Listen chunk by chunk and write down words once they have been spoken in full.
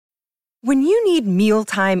When you need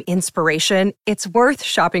mealtime inspiration, it's worth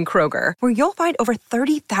shopping Kroger, where you'll find over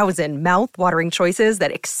 30,000 mouth-watering choices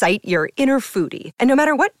that excite your inner foodie. And no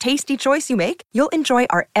matter what tasty choice you make, you'll enjoy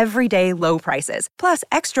our everyday low prices, plus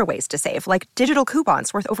extra ways to save, like digital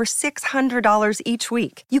coupons worth over $600 each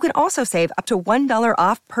week. You can also save up to $1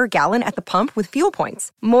 off per gallon at the pump with fuel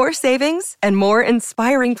points. More savings and more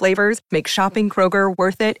inspiring flavors make shopping Kroger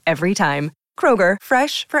worth it every time. Kroger,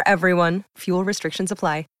 fresh for everyone. Fuel restrictions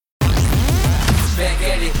apply.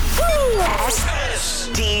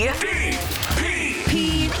 S-D-P,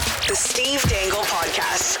 the Steve Dangle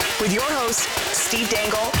Podcast, with your hosts, Steve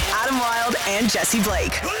Dangle, Adam Wilde, and Jesse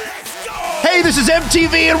Blake. Hey, this is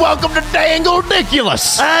MTV, and welcome to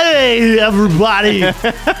Danglediculous. Hey, everybody.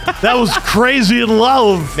 That was Crazy in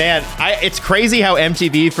Love. Man, it's crazy how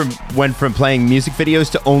MTV went from playing music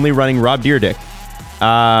videos to only running Rob Dyrdek.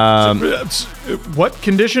 What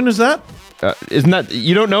condition is that? Isn't that,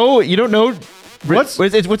 you don't know? What's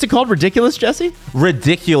it called? Ridiculous, Jesse?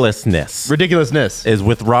 Ridiculousness is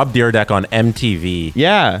with Rob Dyrdek on MTV.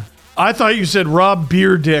 Yeah. I thought you said Rob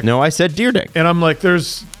Beer Dick. No, I said Dyrdek. And I'm like,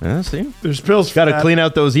 there's pills. Got to clean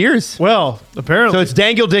out those ears. Well, apparently. So it's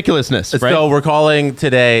Danglediculousness, right? So we're calling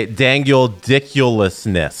today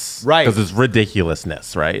Danglediculousness. Right. Because it's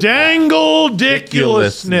ridiculousness, right?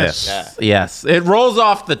 Danglediculousness. Yeah. Yes. It rolls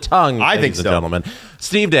off the tongue, I think ladies so. and gentlemen.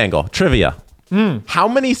 Steve Dangle, trivia. How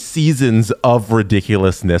many seasons of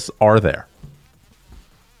ridiculousness are there?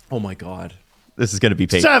 Oh my God. This is going to be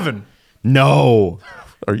painful. 7. No.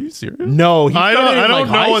 Are you serious? No. I don't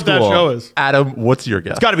know what that show is. Adam, what's your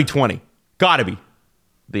guess? It's got to be 20. Got to be.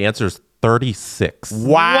 The answer is 36.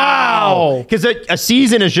 Wow. Because a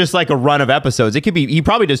season is just like a run of episodes. It could be, he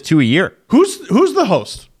probably does 2 a year. Who's the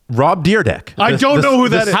host? Rob Dyrdek. I don't know who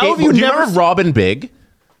that is. How have you never remember Robin Big?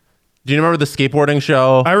 Do you remember the skateboarding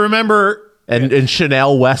show? I remember. And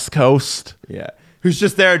Chanel West Coast. Yeah. Who's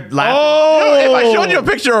just there laughing. Oh! If I showed you a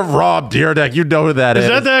picture of Rob Dyrdek, you'd know who that is.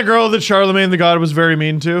 Is that girl that Charlemagne the God was very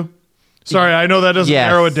mean to? Sorry, I know that doesn't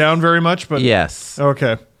narrow it down very much, but yes.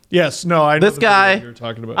 Okay. Yes, no, I know this guy you're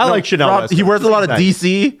talking about. I like Chanel Rob, West he Coast. wears a lot of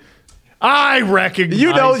DC. I recognize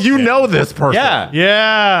You know this person. Yeah.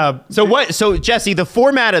 Yeah. So Jesse, the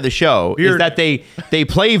format of the show is that they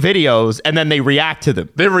play videos and then they react to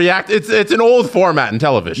them. They react. It's an old format in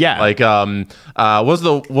television. Yeah. Like was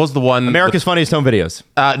the one America's Funniest Home Videos.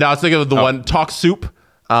 No, I was thinking of the one Talk Soup.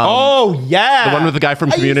 Oh yeah, the one with the guy from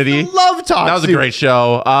Community. I used to love Talk That was Soup. a great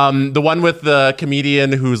show. The one with the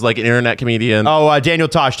comedian who's like an internet comedian. Oh, Daniel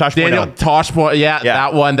Tosh. Daniel Tosh. Yeah,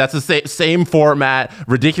 that one. That's the same format.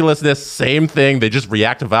 Ridiculousness, same thing. They just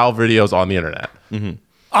react to Val videos on the internet. Mm-hmm.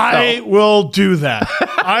 I will do that.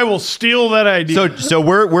 I will steal that idea. So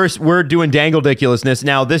we're doing Danglediculousness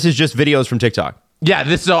now. This is just videos from TikTok.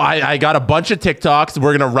 Yeah, so I got a bunch of TikToks.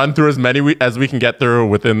 We're going to run through as many as we can get through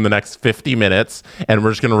within the next 50 minutes, and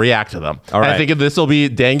we're just going to react to them. All right. And I think this will be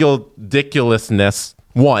Danglediculousness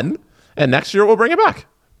 1, and next year we'll bring it back.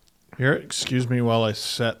 Here, excuse me while I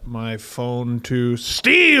set my phone to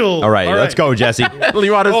steal. All right, let's go, Jesse.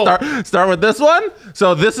 You want to start with this one?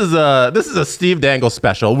 So this is a Steve Dangle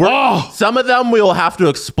special. Some of them we'll have to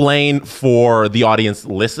explain for the audience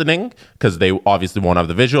listening because they obviously won't have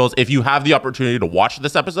the visuals. If you have the opportunity to watch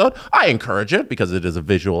this episode, I encourage it because it is a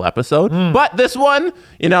visual episode. But this one,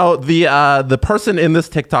 the person in this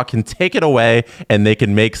TikTok can take it away and they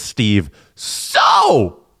can make Steve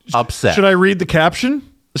so upset. Should I read the caption?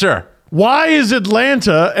 Sure. Why is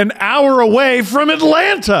Atlanta an hour away from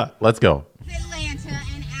Atlanta? Let's go. Atlanta,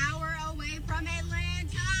 an hour away from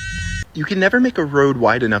Atlanta. You can never make a road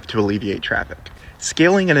wide enough to alleviate traffic.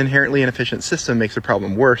 Scaling an inherently inefficient system makes the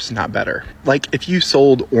problem worse, not better. Like if you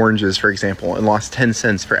sold oranges, for example, and lost 10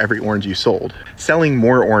 cents for every orange you sold, selling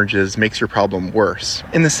more oranges makes your problem worse.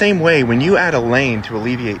 In the same way, when you add a lane to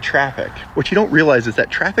alleviate traffic, what you don't realize is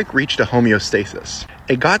that traffic reached a homeostasis.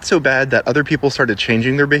 It got so bad that other people started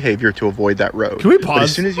changing their behavior to avoid that road. Can we But pause?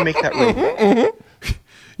 as soon as you make that road...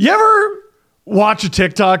 You ever watch a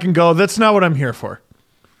TikTok and go, that's not what I'm here for?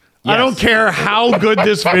 Yes. I don't care how good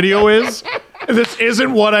this video is. This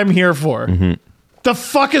isn't what I'm here for. The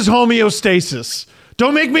fuck is homeostasis?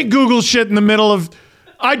 Don't make me Google shit in the middle of...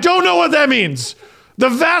 I don't know what that means. The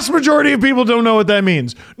vast majority of people don't know what that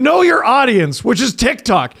means. Know your audience, which is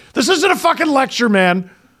TikTok. This isn't a fucking lecture, man.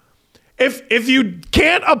 If you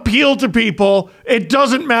can't appeal to people, it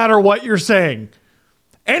doesn't matter what you're saying.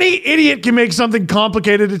 Any idiot can make something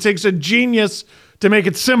complicated. It takes a genius to make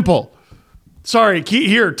it simple. Sorry,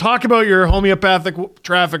 here, talk about your homeopathic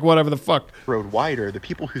traffic, whatever the fuck. road wider, the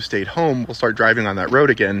people who stayed home will start driving on that road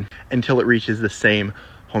again until it reaches the same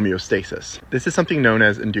homeostasis. This is something known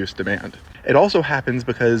as induced demand. It also happens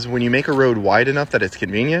because when you make a road wide enough that it's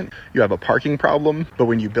convenient, you have a parking problem. But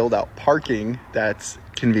when you build out parking that's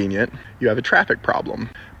convenient, you have a traffic problem.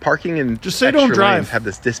 Parking and just say extra don't drive lanes have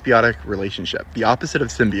this dysbiotic relationship, the opposite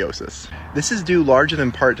of symbiosis. This is due largely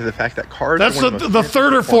in part to the fact that cars That's are one of the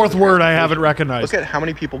third or fourth word I haven't recognized. Look at how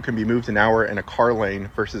many people can be moved an hour in a car lane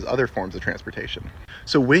versus other forms of transportation.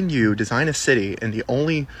 So when you design a city and the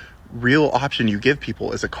only real option you give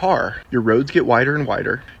people is a car, your roads get wider and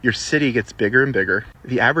wider, your city gets bigger and bigger,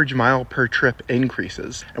 the average mile per trip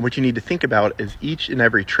increases. And what you need to think about is each and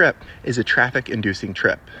every trip is a traffic inducing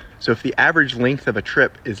trip. So if the average length of a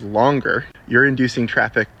trip is longer, you're inducing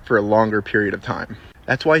traffic for a longer period of time.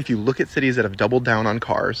 That's why if you look at cities that have doubled down on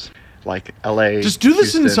cars, like LA, just do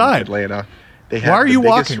this Houston, inside. Atlanta, they have Why are the you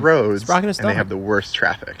biggest walking? roads and they have the worst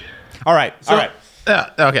traffic. All right.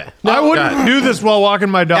 Okay. I wouldn't do this while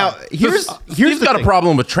walking my dog. Now, here's got a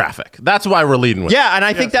problem with traffic. That's why we're leading with. Yeah, and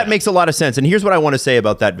I think that makes a lot of sense. And here's what I want to say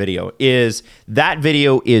about that video: is that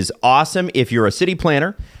video is awesome if you're a city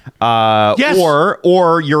planner, Yes.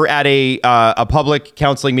 or you're at a public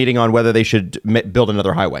counseling meeting on whether they should build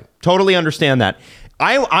another highway. Totally understand that.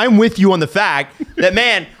 I'm with you on the fact that,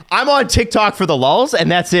 man, I'm on TikTok for the lulz,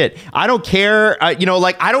 and that's it. I don't care. I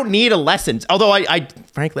don't need a lesson. Although I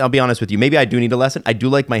frankly, I'll be honest with you, maybe I do need a lesson. I do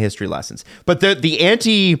like my history lessons. But the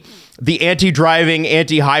anti-driving,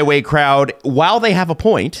 anti-highway crowd, while they have a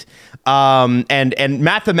point, and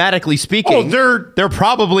mathematically speaking, they're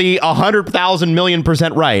probably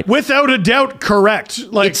 100,000,000,000% right. Without a doubt,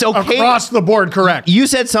 correct. Like, it's okay. Across the board, correct. You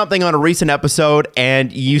said something on a recent episode,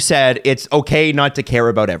 and you said it's okay not to care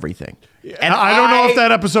about everything. And I don't know if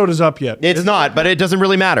that episode is up yet. It's not, but it doesn't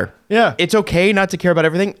really matter. Yeah. It's okay not to care about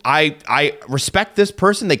everything. I respect this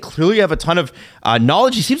person. They clearly have a ton of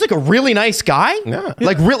knowledge. He seems like a really nice guy. Yeah.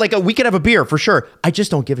 Like we could have a beer for sure. I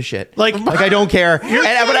just don't give a shit. Like I don't care. But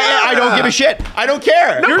I don't give a shit. I don't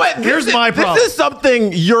care. No, but here's my problem. This is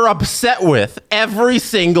something you're upset with every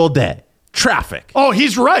single day. Traffic. Oh,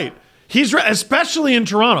 he's right. He's right, especially in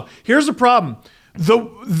Toronto. Here's the problem.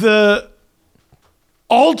 The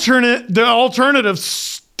alternative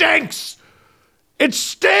stinks. It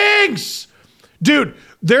stinks. Dude,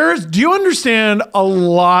 do you understand a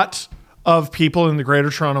lot of people in the Greater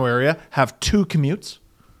Toronto area have two commutes?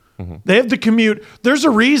 Mm-hmm. They have the commute. There's a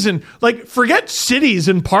reason. Like, forget cities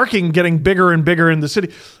and parking getting bigger and bigger in the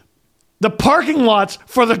city. The parking lots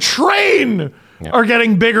for the train are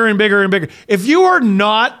getting bigger and bigger and bigger. If you are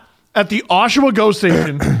not at the Oshawa GO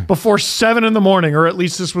station before 7 a.m, or at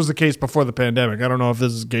least this was the case before the pandemic, I don't know if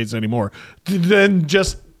this is the case anymore, then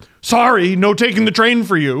just, sorry, no taking the train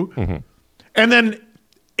for you. Mm-hmm. And then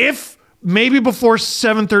if maybe before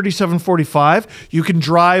 7:30, 7:45, you can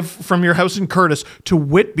drive from your house in Curtis to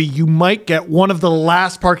Whitby, you might get one of the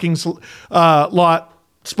last parking lot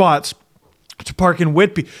spots to park in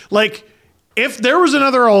Whitby. Like, if there was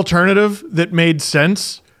another alternative that made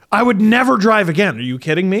sense, I would never drive again. Are you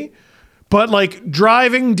kidding me? But like,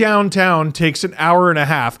 driving downtown takes an hour and a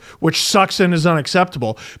half, which sucks and is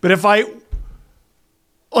unacceptable. But if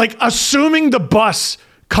assuming the bus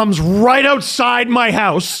comes right outside my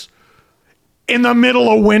house in the middle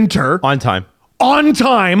of winter. On time.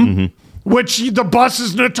 Mm-hmm. Which the bus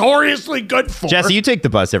is notoriously good for. Jesse, you take the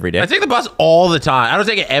bus every day. I take the bus all the time. I don't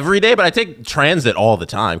take it every day, but I take transit all the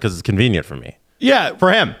time because it's convenient for me. Yeah.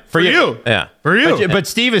 For him. For you. Yeah. For you. But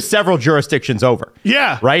Steve is several jurisdictions over.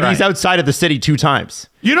 Yeah. Right? He's outside of the city 2 times.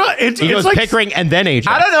 You know, he goes like Pickering and then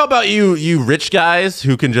Ajax. I don't know about you rich guys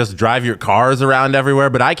who can just drive your cars around everywhere,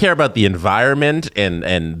 but I care about the environment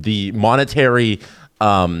and the monetary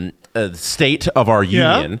state of our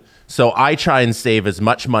union. So I try and save as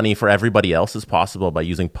much money for everybody else as possible by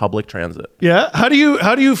using public transit. Yeah. How do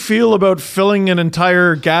you feel about filling an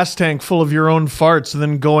entire gas tank full of your own farts and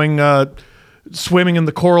then going swimming in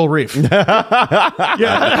the coral reef? How do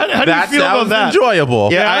you feel about that?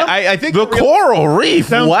 Enjoyable. Yeah, I think the coral reef.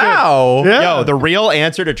 Sounds Wow. good. Yeah. Yo, the real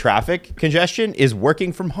answer to traffic congestion is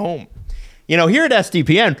working from home. You know, here at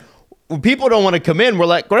SDPN, when people don't want to come in, we're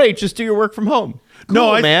like, great, just do your work from home.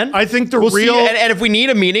 Cool, man. I think we'll real... And if we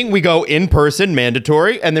need a meeting, we go in person,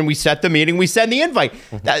 mandatory, and then we set the meeting, we send the invite.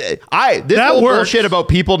 This whole bullshit about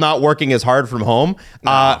people not working as hard from home,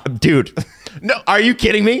 dude... No, are you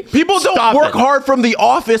kidding me? People don't work hard from the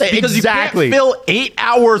office because you can't fill 8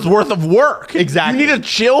 hours worth of work. Exactly. You need to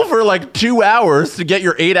chill for like 2 hours to get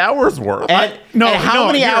your 8 hours worth. How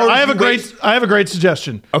many hours? I have a great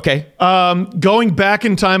suggestion. Okay. Going back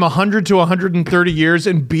in time 100 to 130 years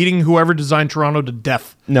and beating whoever designed Toronto to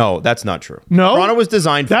death. No, that's not true. No? Toronto was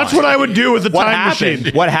designed That's fine. what I would do with a time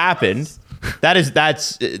machine. What happened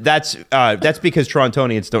That's because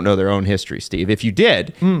Torontonians don't know their own history, Steve. If you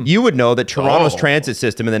did, you would know that Toronto's transit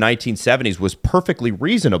system in the 1970s was perfectly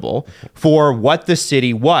reasonable for what the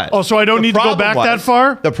city was. Oh, so I don't need to go back that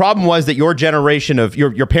far? The problem was that your generation of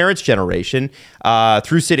your parents' generation,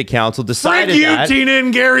 through city council, decided Frick you, Tina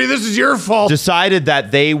and Gary. This is your fault. Decided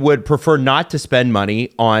that they would prefer not to spend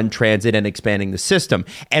money on transit and expanding the system.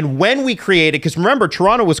 And when we created, because remember,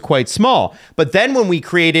 Toronto was quite small, but then when we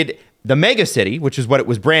created the mega city, which is what it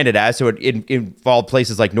was branded as, so it involved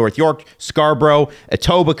places like North York, Scarborough,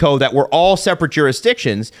 Etobicoke, that were all separate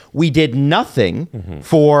jurisdictions, we did nothing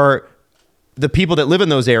for the people that live in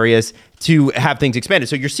those areas to have things expanded.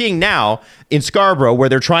 So you're seeing now in Scarborough where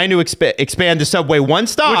they're trying to expand the subway one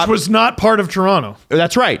stop. Which was not part of Toronto.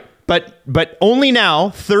 That's right. But only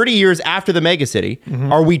now, 30 years after the megacity,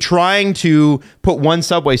 are we trying to put one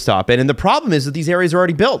subway stop in. And the problem is that these areas are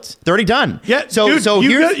already built. They're already done. Yeah, dude,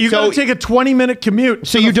 you got to take a 20-minute commute.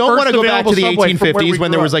 So you don't want to go back to the 1850s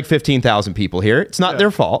when there was like 15,000 people here. It's not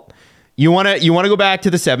their fault. You want to go back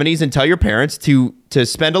to the 70s and tell your parents to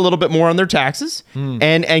spend a little bit more on their taxes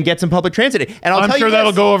and get some public transit. And I'm sure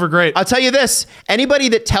that'll go over great. I'll tell you this. Anybody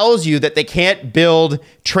that tells you that they can't build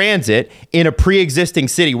transit in a pre-existing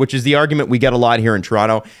city, which is the argument we get a lot here in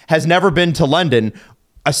Toronto, has never been to London,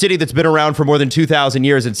 a city that's been around for more than 2,000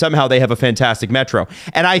 years, and somehow they have a fantastic metro.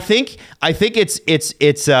 And I think it's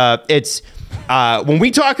when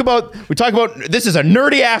we talk about this is a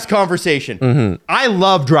nerdy ass conversation. I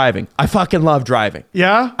love driving. I fucking love driving.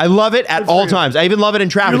 Yeah, I love it at all times. I even love it in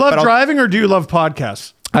traffic. You love driving, or do you love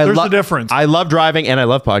podcasts? There's a difference. I love driving and I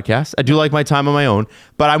love podcasts. I do like my time on my own,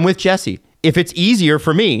 but I'm with Jesse. If it's easier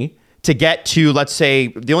for me to get to, let's say,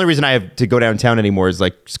 the only reason I have to go downtown anymore is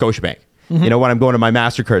like Scotiabank. You know, when I'm going to my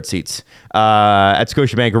MasterCard seats at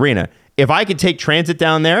Scotiabank Arena. If I could take transit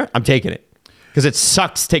down there, I'm taking it, because it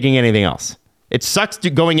sucks taking anything else. It sucks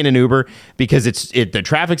going in an Uber because the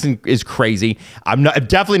traffic is crazy. I'm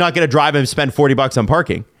definitely not going to drive and spend $40 on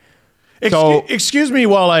parking. Excuse me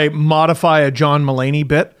while I modify a John Mulaney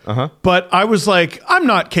bit, but I was like, I'm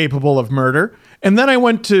not capable of murder. And then I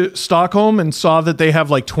went to Stockholm and saw that they have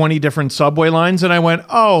like 20 different subway lines, and I went,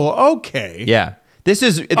 oh, okay. Yeah.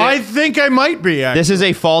 I think I might be, actually. This is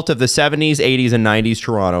a fault of the 70s, 80s, and 90s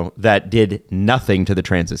Toronto that did nothing to the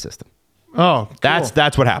transit system. Oh, cool.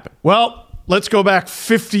 That's what happened. Well, let's go back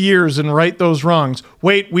 50 years and right those wrongs.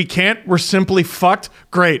 Wait, we can't? We're simply fucked?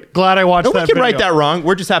 Great. Glad I watched that video. We can right that wrong.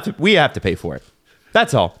 We have to pay for it.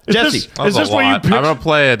 That's all. Jesse. Is this what you pitched? I'm going to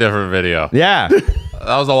play a different video. Yeah.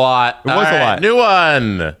 That was a lot. It was a lot. New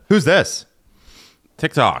one. Who's this?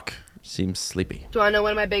 TikTok. Seems sleepy. Do you want to know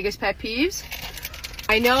one of my biggest pet peeves?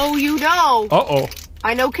 I know you know. Uh-oh.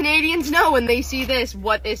 I know Canadians know when they see this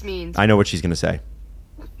what this means. I know what she's going to say.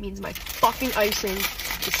 It means my fucking icing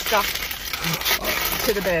is stuck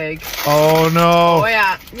to the bag. Oh, no. Oh,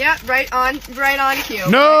 yeah. Yeah, right on cue.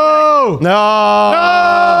 No! No!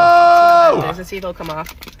 Let's see if it'll come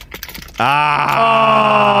off.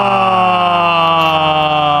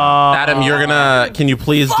 Adam, can you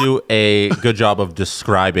please do a good job of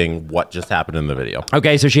describing what just happened in the video?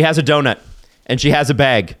 Okay, so she has a donut and she has a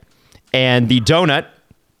bag, and the donut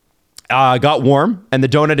got warm, and the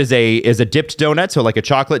donut is a dipped donut, so like a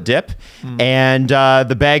chocolate dip, and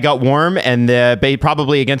the bag got warm, and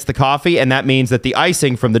probably against the coffee, and that means that the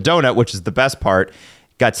icing from the donut, which is the best part,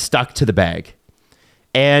 got stuck to the bag.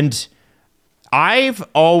 And I've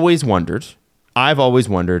always wondered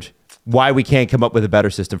why we can't come up with a better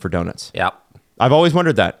system for donuts. Yeah. I've always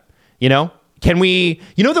wondered that. You know, can we?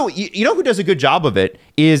 You know who does a good job of it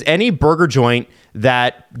is any burger joint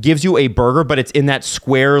that gives you a burger, but it's in that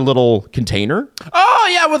square little container. Oh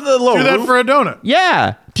yeah, with the little Do that roof. for a donut.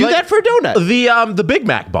 Yeah, do that for a donut. The Big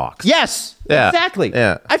Mac box. Yes, Yeah. exactly.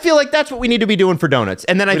 Yeah. I feel like that's what we need to be doing for donuts,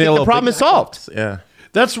 and then I think the problem is solved. Yeah.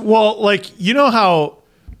 That's, well, like, you know how,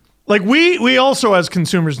 like, we also as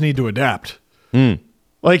consumers need to adapt.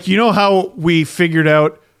 Like, you know how we figured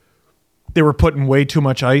out they were putting way too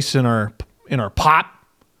much ice in our pot?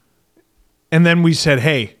 And then we said,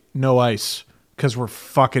 hey, no ice, because we're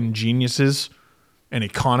fucking geniuses and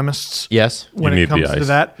economists. Yes. When it comes to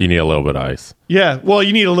that. You need a little bit of ice. Yeah, well,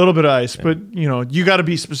 you need a little bit of ice, but, you know, you got to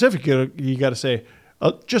be specific. You got to say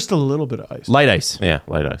just a little bit of ice. Light ice. Yeah,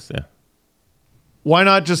 light ice, yeah. Why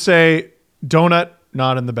not just say donut,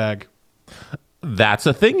 not in the bag? That's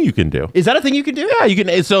a thing you can do. Is that a thing you can do? Yeah, you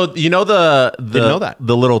can. So you know the know that.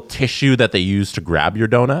 the little tissue that they use to grab your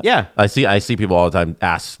donut. Yeah, I see people all the time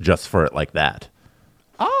ask just for it like that.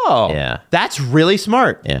 Oh, yeah, that's really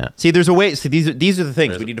smart. Yeah. See, there's a way. See, these are the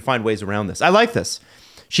things we need to find ways around this. I like this.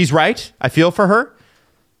 She's right. I feel for her,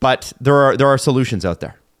 but there are solutions out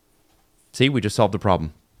there. See, we just solved the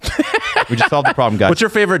problem. We just solved the problem, guys. What's your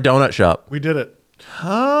favorite donut shop? We did it.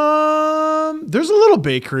 There's a little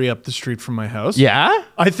bakery up the street from my house. Yeah?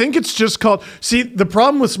 I think it's just called. See, the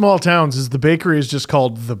problem with small towns is the bakery is just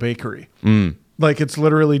called the bakery. Like it's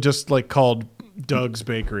literally just like called Doug's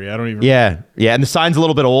Bakery. I don't even. Yeah. And the sign's a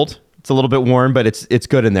little bit old. It's a little bit worn, but it's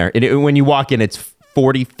good in there. When you walk in, it's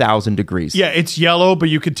 40,000 degrees. Yeah, it's yellow, but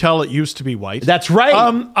you could tell it used to be white. That's right.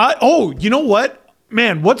 You know what,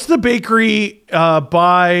 man? What's the bakery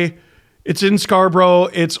by? It's in Scarborough.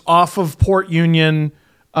 It's off of Port Union.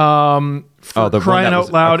 The crying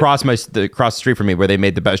out loud, across the street from me, where they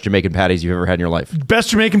made the best Jamaican patties you've ever had in your life. Best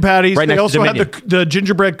Jamaican patties. Right they next to also had Dominion. the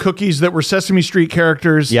gingerbread cookies that were Sesame Street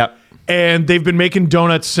characters. Yep. And they've been making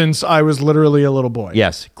donuts since I was literally a little boy.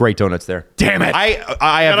 Yes, great donuts there. Damn it!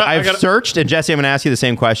 I've searched, and Jesse, I'm going to ask you the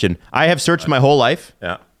same question. I have searched my whole life.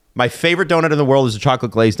 Yeah. My favorite donut in the world is a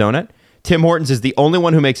chocolate glazed donut. Tim Hortons is the only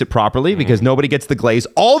one who makes it properly because nobody gets the glaze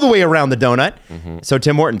all the way around the donut. So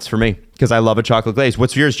Tim Hortons for me because I love a chocolate glaze.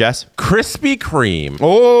 What's yours, Jess? Krispy Kreme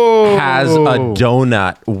has a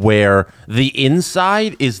donut where the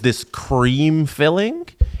inside is this cream filling.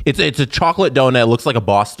 It's a chocolate donut. It looks like a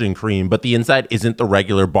Boston cream, but the inside isn't the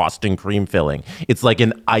regular Boston cream filling. It's like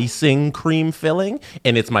an icing cream filling,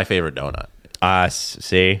 and it's my favorite donut.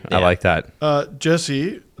 See, I like that.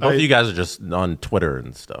 Jesse. Both of you guys are just on Twitter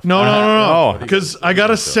and stuff. No. Because I got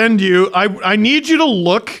to send you. I need you to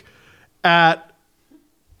look at.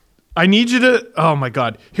 I need you to. Oh my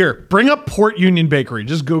God. Here, bring up Port Union Bakery.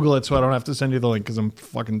 Just Google it so I don't have to send you the link because I'm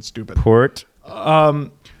fucking stupid. Port.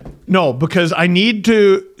 No, because I need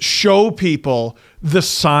to show people the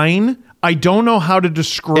sign. I don't know how to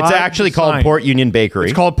describe. It's actually called Port Union Bakery.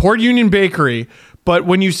 It's called Port Union Bakery. But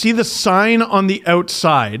when you see the sign on the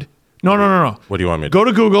outside, no. What do you want me to go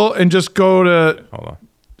to Google and just go to? Hold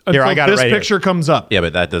on. Here, I got it this right picture comes up. Yeah,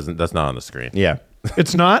 but that's not on the screen. Yeah.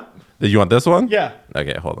 It's not. You want this one? Yeah.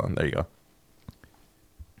 Okay, hold on. There you go.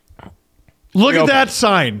 Look at that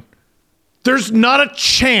sign. There's not a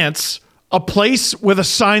chance a place with a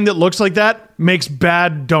sign that looks like that makes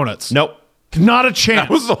bad donuts. Nope. Not a chance. That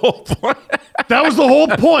was the whole point. That was the whole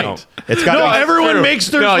point. No, it's got everyone makes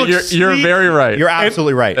theirs look you're sweet. very right. You're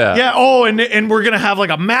absolutely right. Yeah. Oh, and we're gonna have like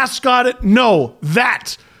a mascot. No,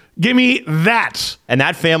 that. Give me that. And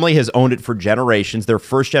that family has owned it for generations. They're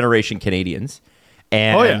first generation Canadians.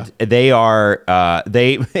 And Oh, they are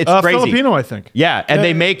it's crazy. Filipino, I think. Yeah, and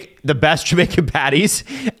they make the best Jamaican patties,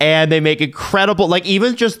 and they make incredible, like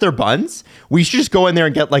even just their buns. We should just go in there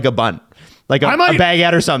and get like a bun, like a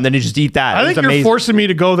baguette or something, and just eat that. I think you're amazing. Forcing me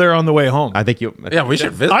to go there on the way home. I think you. Yeah, we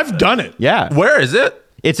should visit. I've done it. Yeah. Where is it?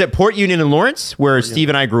 It's at Port Union in Lawrence, where Steve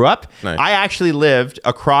and I grew up. Nice. I actually lived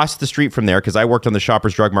across the street from there because I worked on the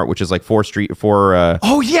Shoppers Drug Mart, which is like four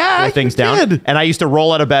things down. And I used to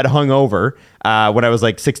roll out of bed hungover when I was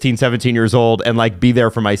like 16, 17 years old and like be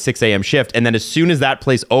there for my 6 a.m. shift. And then as soon as that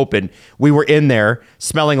place opened, we were in there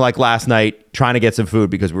smelling like last night, trying to get some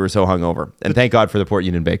food because we were so hungover. And thank God for the Port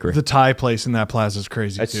Union Bakery. The Thai place in that plaza is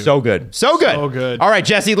crazy. It's too. so good. So good. So good. All right,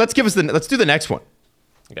 Jesse, let's do the next one.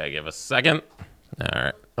 Gotta give a second. All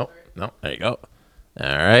right. Oh, no. There you go.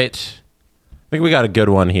 All right. I think we got a good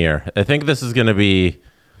one here. I think this is going to be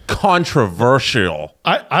controversial.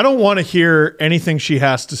 I don't want to hear anything she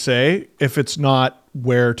has to say if it's not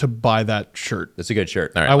where to buy that shirt. That's a good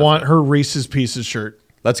shirt. All right, I want her Reese's Pieces shirt.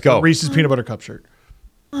 Let's go. Her Reese's Peanut Butter Cup shirt.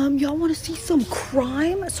 Y'all want to see some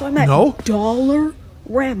crime? So I'm at No. Dollarama.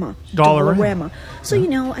 Dollarama. So,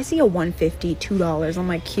 I see a $1.50, $2. I'm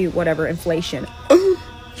like, cute, whatever, inflation.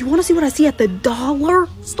 You want to see what I see at the dollar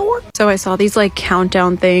store? So I saw these like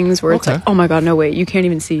countdown things where it's like, oh my God, no wait, you can't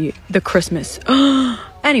even see the Christmas.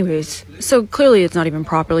 Anyways, so clearly it's not even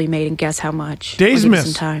properly made, and guess how much? Days I'll give you miss.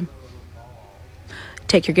 some time.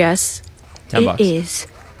 Take your guess. $10. It is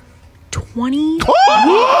 20.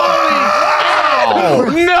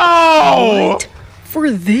 No! For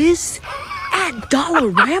this at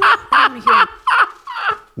Dollarama? I want to hear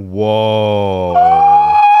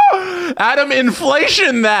Whoa. Adam,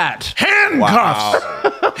 inflation that. Handcuffs.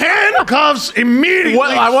 Handcuffs immediately.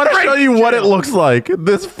 What? I want to show you what it looks like.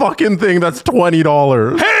 This fucking thing that's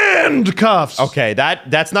 $20. Handcuffs. Okay,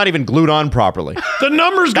 that's not even glued on properly. The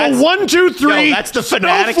numbers go 1, 2, 3. No, that's the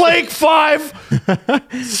fanatic. Snowflake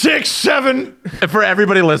 5, 6, 7. For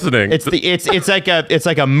everybody listening, It's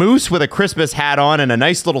like a moose with a Christmas hat on and a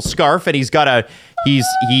nice little scarf, and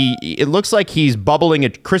it looks like he's bubbling a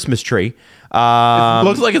Christmas tree. it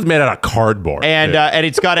looks like it's made out of cardboard. And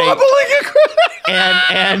it's got a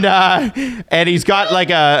and he's got like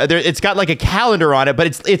it's got like a calendar on it, but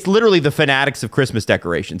it's literally the fanatics of Christmas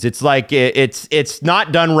decorations. It's like it's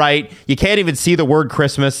not done right. You can't even see the word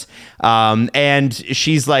Christmas. And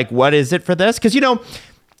she's like, "What is it for this?" Because you know,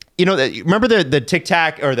 remember the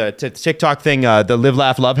TikTok or the TikTok thing, the Live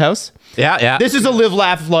Laugh Love House. Yeah. This is a Live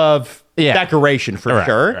Laugh Love decoration for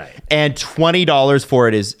sure, right. And $20 for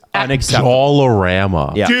it is unacceptable.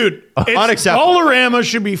 Dollarama, dude, unacceptable. Dollarama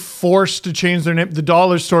should be forced to change their name. The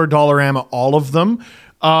dollar store, Dollarama, all of them.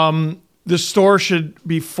 The store should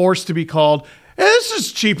be forced to be called, "Hey, this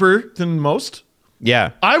is cheaper than most."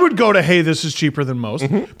 Yeah, I would go to, "Hey, this is cheaper than most,"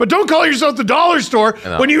 but don't call yourself the dollar store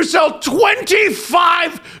when you sell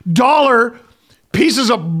 $25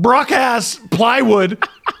 pieces of bruck-ass plywood.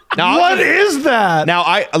 Now, what is that? Now,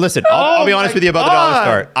 I'll be honest with you about the dollar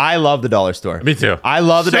store. I love the dollar store. Me too. I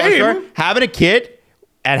love the dollar store. Having a kid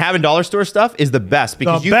and having dollar store stuff is the best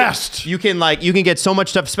because you can get so much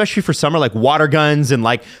stuff, especially for summer, like water guns and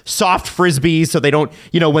like soft frisbees, so they don't,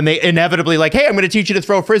 when they inevitably like, "Hey, I'm going to teach you to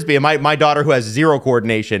throw a frisbee," and my daughter, who has zero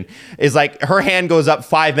coordination, is like, her hand goes up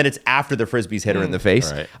 5 minutes after the frisbees hit her in the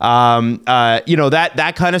face. Right.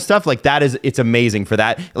 That kind of stuff, like it's amazing for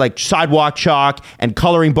that, like sidewalk chalk and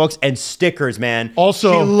coloring books and stickers, man.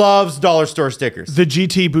 Also, she loves dollar store stickers. The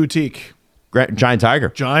GT Boutique. Giant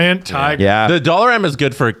Tiger. Yeah. The Dollarama is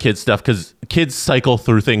good for kids stuff because kids cycle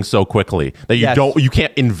through things so quickly that you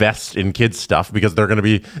can't invest in kids stuff because they're going to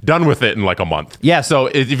be done with it in like a month. Yeah. So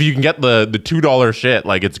if you can get the $2 shit,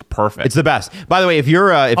 like, it's perfect. It's the best. By the way, if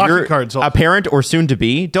you're a parent or soon to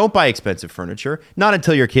be, don't buy expensive furniture. Not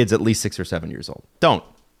until your kid's at least 6 or 7 years old. Don't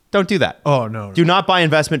do that. Oh, no. Do not buy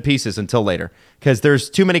investment pieces until later because there's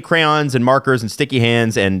too many crayons and markers and sticky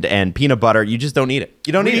hands and peanut butter. You just don't need it.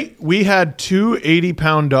 You don't need it. We had 2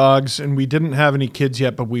 80-pound dogs, and we didn't have any kids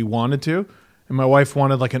yet, but we wanted to. And my wife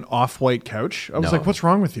wanted like an off-white couch. I was like, "What's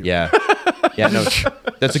wrong with you?" Yeah. Yeah, no.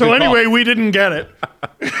 That's a so good anyway, call. we didn't get it.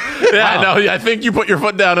 I think you put your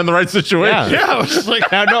foot down in the right situation. Yeah, I was like,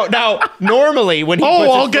 now normally when he puts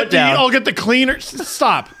his foot down, I'll get the cleaner.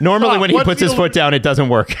 Stop. Normally when he puts his foot down, it doesn't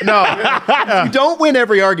work. No, you don't win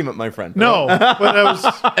every argument, my friend. No, but I was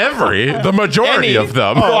the majority of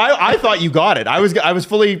them. Oh, I thought you got it. I was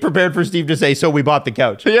fully prepared for Steve to say, "So we bought the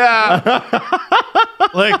couch." Yeah.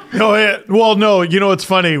 No. You know, it's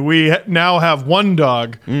funny. We now have one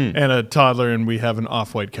dog and a toddler, and we have an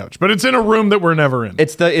off-white couch, but it's in a room that we're never in.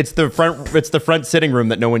 It's the front sitting room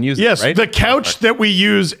that no one uses. Yes, right? The couch that we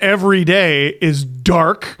use every day is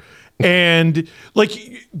dark. And like,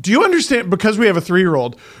 do you understand? Because we have a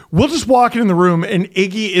 3-year-old, we'll just walk in the room and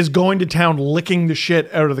Iggy is going to town licking the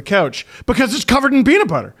shit out of the couch because it's covered in peanut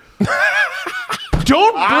butter.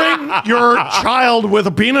 Don't bring your child with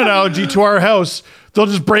a peanut allergy to our house. They'll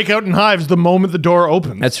just break out in hives the moment the door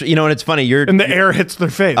opens. That's and it's funny. And the air hits their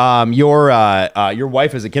face. Your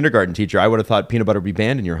wife is a kindergarten teacher. I would have thought peanut butter would be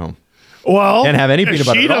banned in your home. Well, can't have any peanut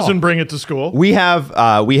butter. She at all. doesn't bring it to school. We have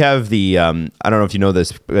the I don't know if you know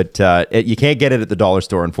this, but you can't get it at the dollar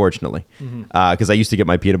store, unfortunately, because I used to get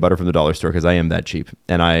my peanut butter from the dollar store because I am that cheap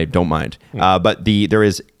and I don't mind. But there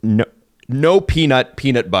is no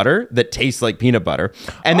peanut butter that tastes like peanut butter,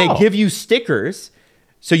 and they give you stickers,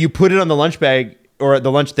 so you put it on the lunch bag or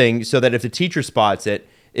the lunch thing, so that if the teacher spots it,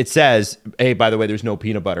 it says, "Hey, by the way, there's no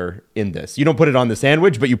peanut butter in this." You don't put it on the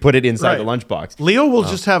sandwich, but you put it inside the lunchbox. Leo will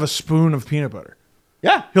just have a spoon of peanut butter.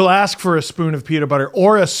 Yeah. He'll ask for a spoon of peanut butter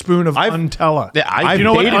or a spoon of Untella. Yeah, I've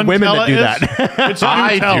dated women that do is? that. It's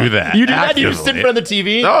I Nutella. do that. You do that? You just actively. sit in front of the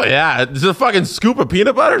TV? Oh, yeah. Just a fucking scoop of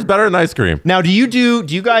peanut butter is better than ice cream. Now, do you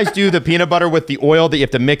guys do the peanut butter with the oil that you have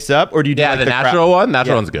to mix up, or do you do Yeah, like the crap- natural one.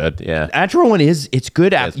 Natural one's good. Yeah. Natural one it's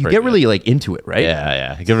good. it's You pretty get really like into it, right?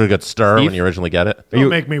 Yeah. Give it a good stir Steve? when you originally get it. Don't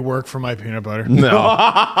make me work for my peanut butter. No. All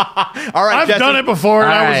right, I've Jesse. done it before,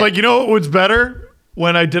 and All I was right. like, you know what's better?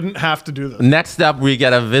 When I didn't have to do this. Next up, we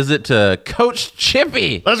get a visit to Coach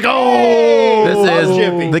Chippy. Let's go! This is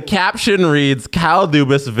Chippy. the caption reads, "Kyle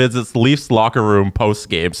Dubas visits Leafs locker room post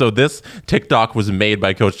game." So this TikTok was made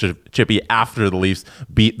by Coach Chippy after the Leafs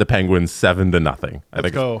beat the Penguins 7-0. I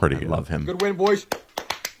think go. it's pretty good. Love him. Good win, boys.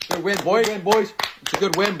 Good win, boys. Good win, boys. It's a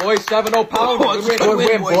good win, boys. 7-0 pound. Good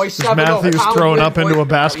win, boys. 7-0 Matthews pound. thrown Good up win, into a boys.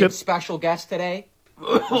 basket. Special guest today.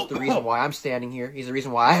 That's the reason why I'm standing here. He's the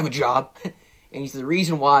reason why I have a job. And he's the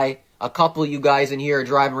reason why a couple of you guys in here are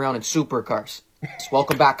driving around in supercars. So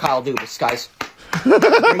welcome back, Kyle Dubas, guys. Great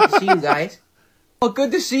to see you guys. Oh,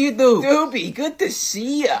 good to see you, Doobie. Good to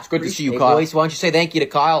see you. It's good to see you, Kyle. Boys, why don't you say thank you to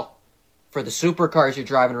Kyle for the supercars you're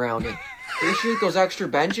driving around in. Appreciate those extra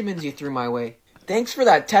Benjamins you threw my way. Thanks for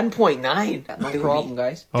that 10.9. No problem,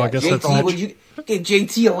 guys. Oh, I guess that's JT, would you gave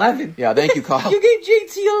JT 11? Yeah, thank you, Kyle. You gave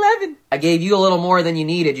JT 11. I gave you a little more than you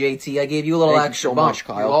needed, JT. I gave you a little Thank you extra so bump. much,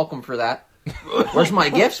 Kyle. You're welcome for that. Where's my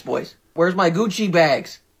gifts, boys? Where's my Gucci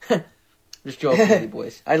bags? Just joking with you,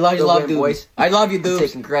 boys. I love you, boys. I love you, dudes. I'm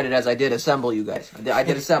taking credit as I did assemble you guys. I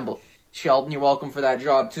did assemble. Sheldon, you're welcome for that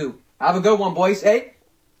job, too. Have a good one, boys. Hey?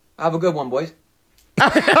 Have a good one, boys. Yo,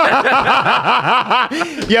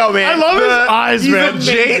 man. I love his eyes,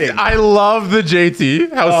 man. I love the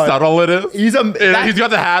JT. How subtle it is. He's got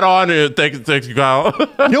the hat on. Thanks, Kyle.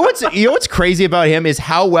 You know what's crazy about him is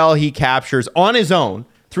how well he captures on his own,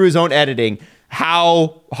 through his own editing,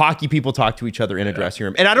 how hockey people talk to each other in a dressing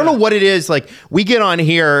room. And I don't know what it is. Like, we get on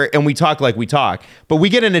here and we talk like we talk, but we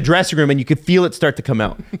get in a dressing room and you could feel it start to come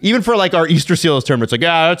out. Even for like our Easter Seals tournament, it's like,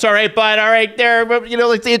 yeah, that's all right, bud. All right, there. But, you know,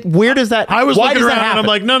 like, weird is that? I was looking around and I'm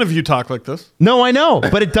like, none of you talk like this. No, I know,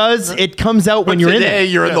 but it does. It comes out when you're in there.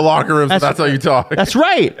 You're in the locker room, so that's how you talk. That's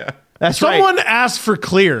right. That's right. Someone asked for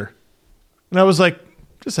clear, and I was like,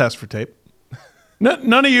 just ask for tape.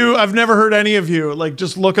 None of you, I've never heard any of you, like,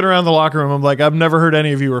 just looking around the locker room, I'm like, I've never heard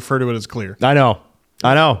any of you refer to it as clear. I know.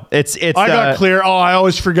 It's I got clear. Oh, I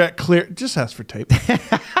always forget clear. Just ask for tape.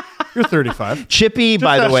 You're 35. Chippy,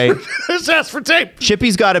 by the way. Just ask for tape.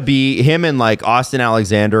 Chippy's got to be him and like Austin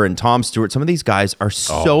Alexander and Tom Stewart. Some of these guys are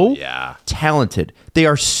so talented. They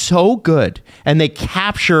are so good, and they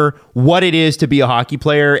capture what it is to be a hockey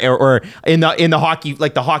player, or in the hockey,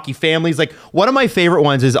 like the hockey families. Like, one of my favorite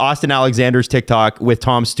ones is Austin Alexander's TikTok with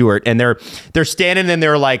Tom Stewart, and they're standing and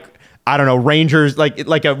they're like, I don't know, Rangers, like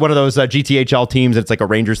one of those GTHL teams. It's like a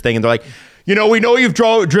Rangers thing, and they're like, you know, we know you've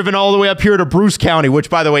driven all the way up here to Bruce County, which,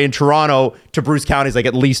 by the way, in Toronto to Bruce County is like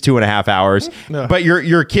at least 2.5 hours. No. But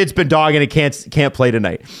your kid's been dogging it, can't play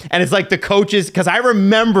tonight. And it's like the coaches, because I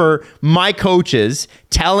remember my coaches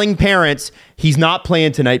telling parents he's not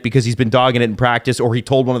playing tonight because he's been dogging it in practice, or he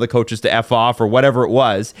told one of the coaches to F off, or whatever it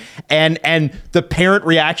was. And the parent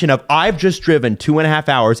reaction of, I've just driven 2.5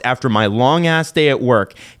 hours after my long ass day at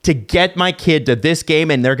work to get my kid to this game,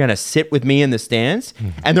 and they're going to sit with me in the stands.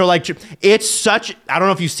 And they're like, it's such, I don't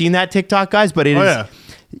know if you've seen that TikTok, guys, but it is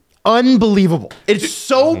unbelievable. It's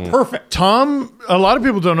so perfect. Tom, a lot of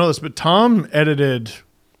people don't know this, but Tom edited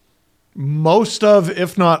most of,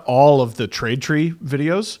 if not all of, the Trade Tree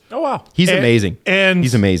videos. Oh, wow. He's amazing. And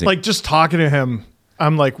he's amazing. Like, just talking to him,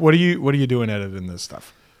 I'm like, what are you doing editing this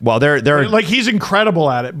stuff? Well, they're like, he's incredible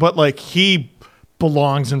at it, but like, he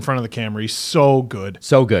belongs in front of the camera. He's so good.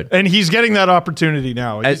 So good. And he's getting that opportunity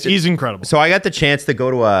now. He's incredible. So I got the chance to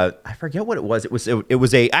go to I forget what it was. It was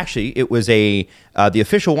the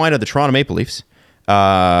official wine of the Toronto Maple Leafs.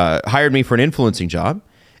 Hired me for an influencing job.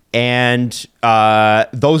 And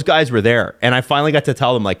those guys were there. And I finally got to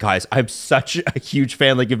tell them, like, guys, I'm such a huge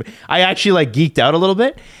fan. Like, I actually like geeked out a little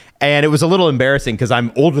bit. And it was a little embarrassing because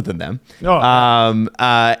I'm older than them. Oh.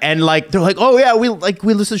 And like, they're like, oh yeah, we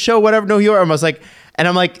listen to the show, whatever. No, you are. I'm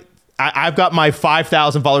like, I've got my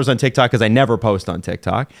 5,000 followers on TikTok because I never post on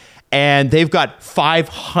TikTok. And they've got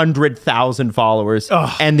 500,000 followers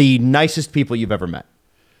and the nicest people you've ever met.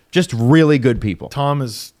 Just really good people. Tom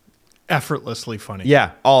is effortlessly funny.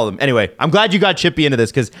 Yeah, all of them. Anyway, I'm glad you got Chippy into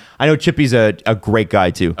this because I know Chippy's a great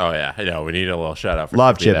guy too. Oh yeah, I know. We need a little shout out for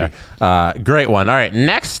Love Chippy. Great one. All right,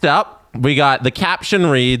 next up, we got the caption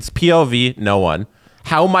reads, POV, no one.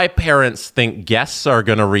 How my parents think guests are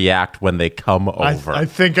going to react when they come over. I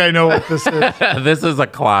think I know what this is. This is a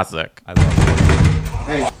classic. I love it.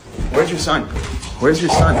 Hey, where's your son? Where's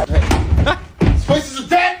your son? Hey. This place is a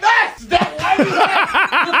damn mess! It's damn everywhere!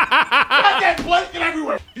 Goddamn blanket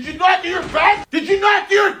everywhere! Did you not do your bed? Did you not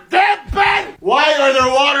do your damn bed? Why are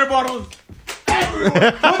there water bottles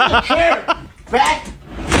everywhere? Put the chair back to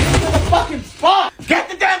the fucking spot! Get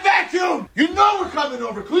the damn vacuum! You know we're coming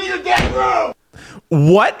over! Clean your damn room!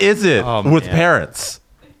 What is it with parents?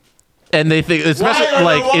 And they think, especially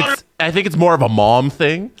like I think it's more of a mom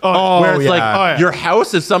thing. Where it's like your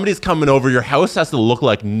house, if somebody's coming over, your house has to look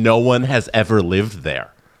like no one has ever lived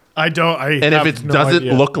there. And if it doesn't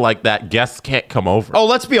look like that, guests can't come over. Oh,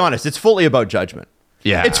 let's be honest. It's fully about judgment.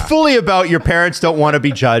 Yeah. It's fully about your parents don't want to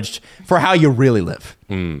be judged for how you really live.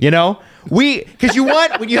 You know? Because you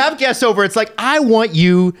want, when you have guests over, it's like, I want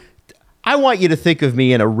you to think of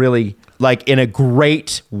me in a really, like, in a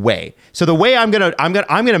great way. So the way I'm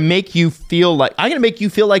gonna make you feel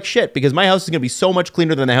like shit because my house is gonna be so much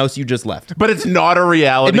cleaner than the house you just left. But it's not a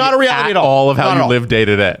reality. It's not a reality at all of how you live day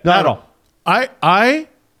to day. Not at all. I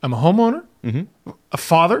am a homeowner, a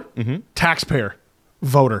father, taxpayer,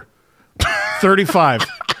 voter, 35,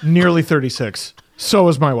 nearly 36. So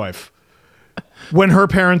is my wife. When her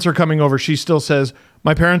parents are coming over, she still says,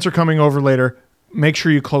 my parents are coming over later. make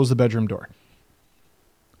sure you close the bedroom door.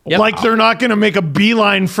 Yep. Like they're not going to make a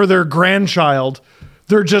beeline for their grandchild.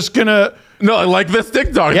 They're just going to... No, like this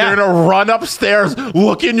TikTok. Yeah. They're going to run upstairs,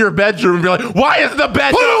 look in your bedroom, and be like, why is the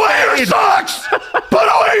bed... Put away your socks! Put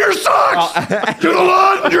away your socks! To the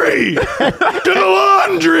laundry! To the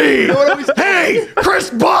laundry! Hey, Chris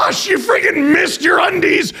Bosch, you freaking missed your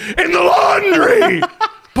undies in the laundry!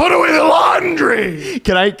 Put away the laundry!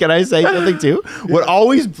 Can I say something too? What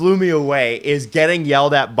always blew me away is getting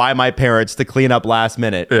yelled at by my parents to clean up last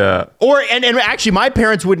minute. Yeah. And actually my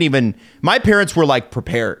parents were like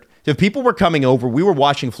prepared. If people were coming over, we were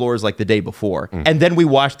washing floors like the day before, and then we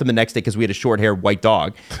washed them the next day because we had a short-haired white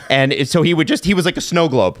dog, and so he was like a snow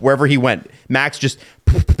globe wherever he went. Max just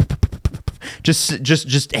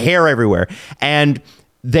hair everywhere, and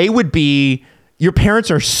they would be. Your parents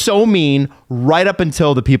are so mean right up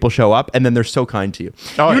until the people show up, and then they're so kind to you.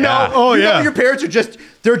 Oh, you know, yeah. Oh, you know yeah. your parents are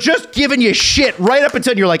they're just giving you shit right up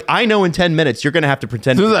until you're like, I know in 10 minutes you're going to have to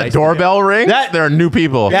pretend. As soon as that doorbell rings, there are new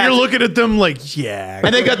people. Yeah. You're looking at them like, yeah.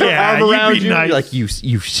 And they got their arm you'd around be you. nice. You're like,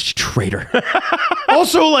 you traitor.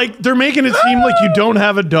 Also, like, they're making it seem like you don't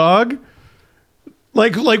have a dog.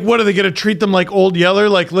 Like, what are they going to treat them like Old Yeller?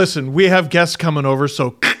 Like, listen, we have guests coming over,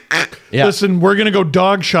 so Yeah. listen, we're going to go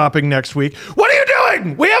dog shopping next week. What are you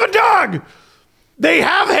doing? We have a dog. They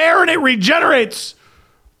have hair and it regenerates.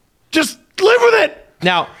 Just live with it.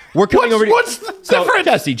 Now, we're coming over to... What's the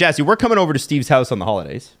difference? Jesse, we're coming over to Steve's house on the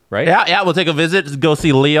holidays, right? Yeah, we'll take a visit, go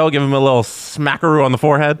see Leo, give him a little smackaroo on the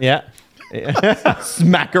forehead. Yeah.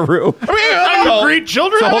 Smackaroo. How you greet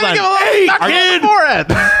children? So hold on. Hey,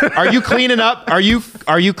 kid. Are you cleaning up? Are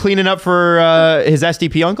you cleaning up for his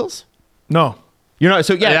SDP uncles? No. You're not.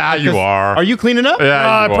 So yeah. Yeah, you are. Are you cleaning up?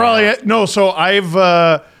 Yeah, you probably are. no. So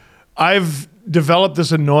I've developed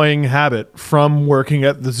this annoying habit from working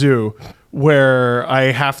at the zoo where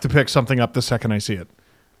I have to pick something up the second I see it,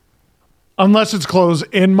 unless it's clothes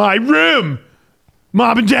in my room,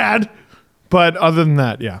 mom and dad. But other than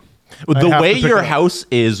that, yeah. The way your house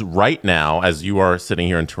is right now, as you are sitting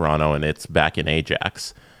here in Toronto and it's back in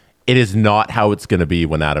Ajax, it is not how it's going to be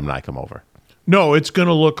when Adam and I come over. No, it's going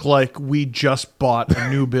to look like we just bought a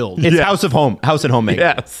new build. It's house and homemade.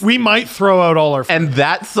 Yes. We might throw out all our... And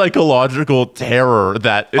that psychological terror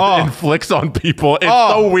that it inflicts on people is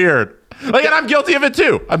so weird. Like, and I'm guilty of it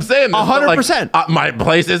too. I'm saying this, 100%. Like, my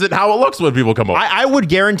place isn't how it looks when people come over. I would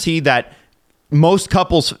guarantee that most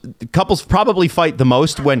couples probably fight the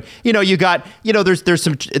most when you got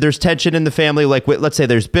there's tension in the family, like let's say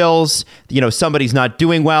there's bills, somebody's not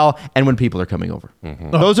doing well, and when people are coming over.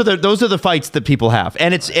 Mm-hmm. Those are the fights that people have.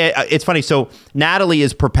 And it's funny, so Natalie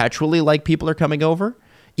is perpetually like people are coming over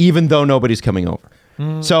even though nobody's coming over.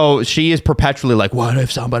 So she is perpetually like, what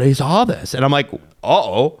if somebody saw this? And I'm like,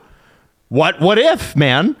 what if,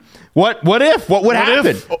 man? What if? What would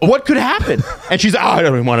happen? What could happen? And she's like, I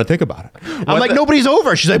don't even want to think about it. I'm like, nobody's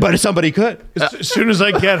over. She's like, but somebody could. As soon as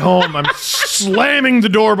I get home, I'm slamming the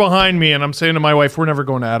door behind me and I'm saying to my wife, we're never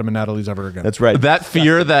going to Adam and Natalie's ever again. That's right. That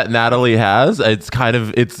fear that Natalie has, it's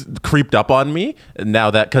creeped up on me now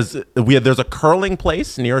because there's a curling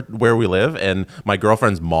place near where we live and my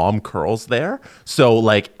girlfriend's mom curls there. So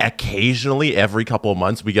like occasionally every couple of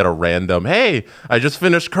months we get a random, hey, I just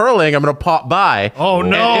finished curling. I'm going to pop by. Oh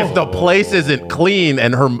no. And if the place isn't clean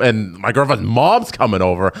and my girlfriend's mom's coming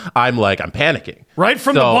over, I'm panicking. Right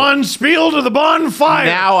from the bonspiel to the bonfire.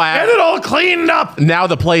 Now get it all cleaned up. Now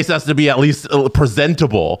the place has to be at least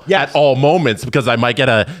presentable at all moments because I might get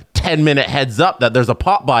a 10-minute heads up that there's a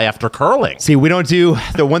pop by after curling. See, we don't do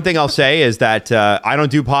the one thing I'll say is that I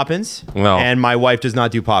don't do pop-ins, and my wife does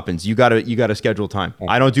not do pop-ins. You gotta schedule time.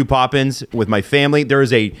 I don't do pop-ins with my family. There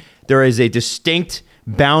is a distinct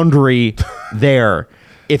boundary there.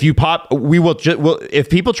 If you pop, we will. If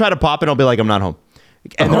people try to pop in, I'll be like, I'm not home.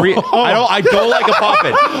 And I don't like a pop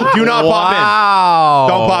in. Do not pop in.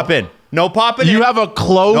 Don't pop in. No popping in. You have a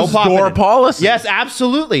closed door policy. Yes,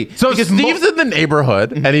 absolutely. So because Steve's in the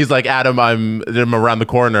neighborhood and he's like, Adam, I'm around the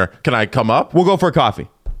corner. Can I come up? We'll go for a coffee.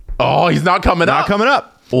 Oh, he's not coming up. Not coming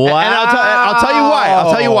up. Wow. And I'll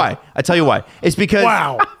tell you why. It's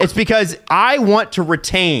because I want to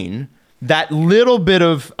retain that little bit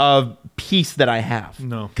of peace that I have.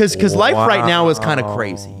 No. Because life right now is kind of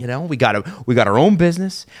crazy. We got our own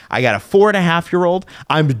business. I got a 4.5-year-old.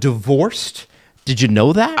 I'm divorced. Did you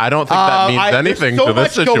know that? I don't think that means anything to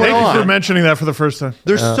this situation. Thank you for mentioning that for the first time.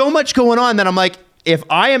 There's so much going on that I'm like, if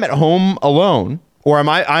I am at home alone, or I'm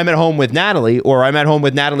at home with Natalie, or I'm at home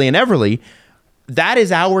with Natalie and Everly, that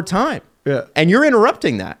is our time. Yeah. And you're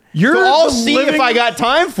interrupting that. So I'll see if I got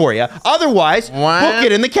time for you. Otherwise, book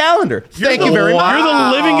it in the calendar. Thank you very much. You're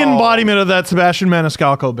the living embodiment of that Sebastian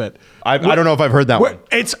Maniscalco bit. I don't know if I've heard that one.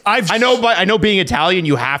 I know being Italian,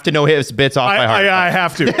 you have to know his bits off by heart. I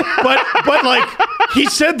have to. But like he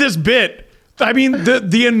said this bit. I mean,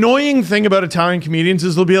 the annoying thing about Italian comedians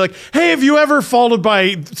is they'll be like, "Hey, have you ever followed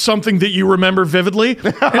by something that you remember vividly?"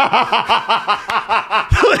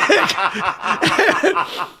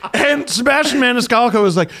 And Sebastian Maniscalco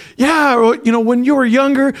was like, "Yeah, well, when you were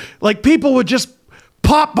younger, like people would just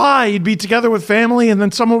pop by. You'd be together with family, and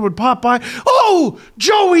then someone would pop by. Oh,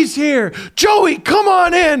 Joey's here. Joey, come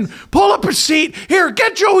on in. Pull up a seat. Here,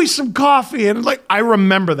 get Joey some coffee." And like, I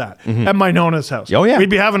remember that at my Nona's house. Oh, yeah. We'd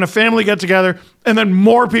be having a family get together, and then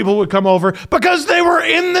more people would come over because they were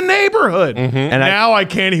in the neighborhood. And now I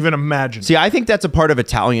can't even imagine. See, I think that's a part of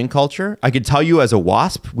Italian culture. I can tell you as a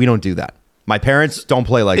WASP, we don't do that. My parents don't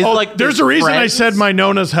play like that. Like, there's a reason I said my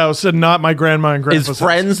Nona's house and not my grandma and grandpa's Is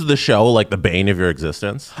Friends house. the show like the bane of your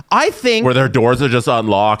existence? I think where their doors are just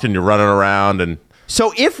unlocked and you're running around and.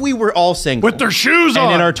 So if we were all single with their shoes on,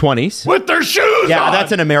 and in our 20s, with their shoes on,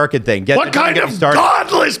 that's an American thing. What kind of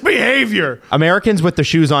godless behavior? Americans with their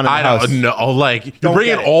shoes on in the house. I don't know. Like you're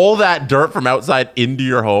bringing all that dirt from outside into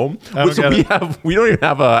your home. So we don't even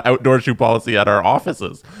have a outdoor shoe policy at our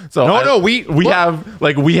offices. So we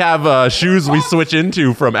have shoes we switch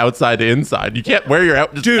into from outside to inside. You can't wear your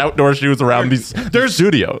outdoor shoes around these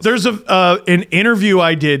studios. There's an interview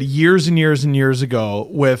I did years and years and years ago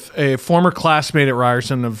with a former classmate at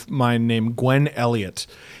Ryerson of mine named Gwen Elliott.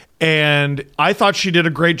 And I thought she did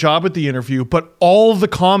a great job with the interview, but all the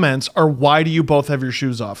comments are, "Why do you both have your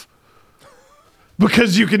shoes off?"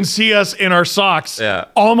 Because you can see us in our socks. Yeah.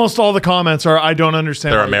 Almost all the comments are, "I don't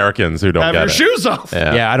understand." They're Americans who don't have get your it. shoes off.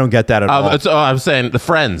 Yeah, I don't get that at all. I'm saying the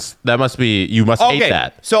Friends. That must be you must hate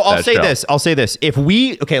that. So I'll that say show. this. I'll say this. If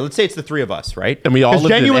we let's say it's the three of us, right? And we all 'Cause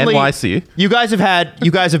lived in genuinely, NYC. You guys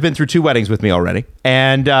have been through 2 weddings with me already,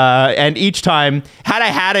 and each time had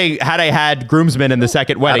I had groomsmen in the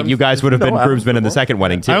second wedding, you guys would have been groomsmen in the second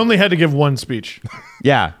wedding too. I only had to give one speech.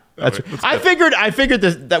 Yeah. I figured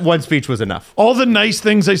that one speech was enough. All the nice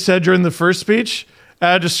things I said during the first speech,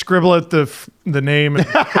 I had to scribble out the name. And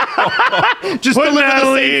just put deliver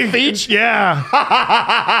Natalie. the same speech. Yeah.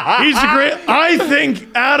 He's a great. I think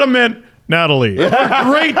Adam and Natalie are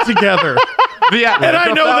great together. And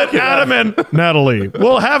I know that Adam and Natalie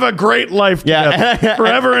will have a great life together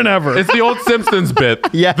forever and ever. It's the old Simpsons bit.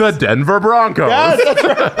 Yeah. The Denver Broncos. Yes, that's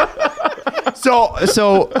right. So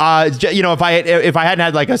if I hadn't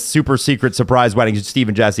had like a super secret surprise wedding, Steve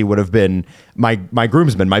and Jesse would have been my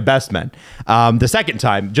groomsmen, my best men, the second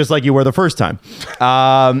time, just like you were the first time.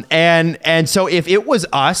 And so if it was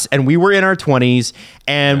us and we were in our 20s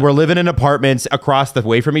and we're living in apartments across the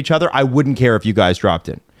way from each other, I wouldn't care if you guys dropped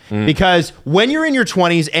in. Because when you're in your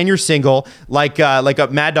 20s and you're single, like a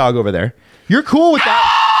Mad Dog over there, you're cool with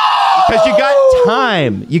that because you got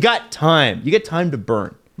time. You got time. You get time to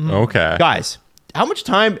burn. Okay. Guys, how much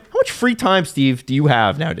free time, Steve, do you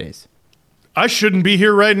have nowadays? I shouldn't be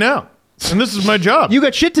here right now. And this is my job. You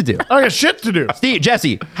got shit to do. I got shit to do. Steve,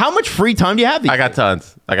 Jesse, how much free time do you have? I got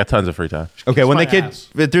tons. I got tons of free time. Okay, when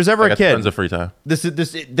if there's ever a kid, tons of free time.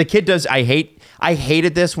 The kid does. I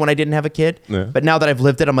hated this when I didn't have a kid, but now that I've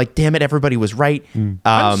lived it, I'm like, damn it, everybody was right.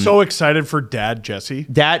 I'm so excited for Dad Jesse.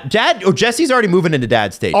 Jesse's already moving into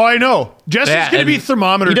dad stage. Oh, I know. Jesse's gonna be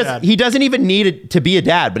thermometer dad. He doesn't even need it to be a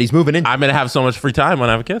dad, but he's moving in. I'm gonna have so much free time when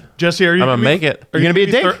I have a kid. Jesse, are you? I'm gonna make it. Are you gonna be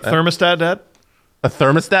a date? Thermostat dad? A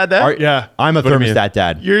thermostat dad? Yeah, I'm a thermostat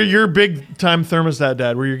dad. You're big time thermostat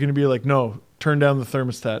dad, where you're gonna be like, no, turn down the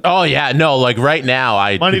thermostat. Oh yeah, no, like right now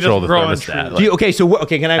I control the thermostat.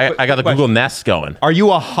 Can I got the Google Nest going. Are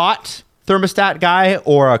you a hot thermostat guy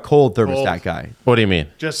or a cold thermostat guy? What do you mean?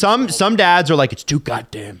 Just some dads are like, it's too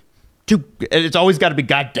goddamn. It's always got to be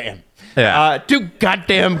goddamn. Yeah. Too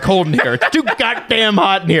goddamn cold in here. It's too goddamn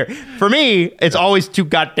hot in here. For me, it's always too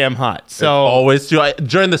goddamn hot. So always too.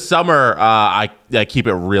 During the summer, I keep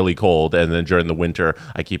it really cold, and then during the winter,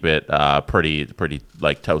 I keep it pretty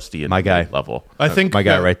like toasty and my guy level. I think my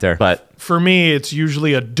guy right there. But for me, it's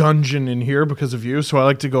usually a dungeon in here because of you. So I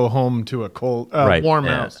like to go home to a cold, warm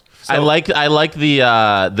house. So, I like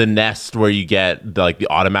the Nest where you get the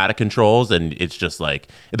automatic controls, and it's just like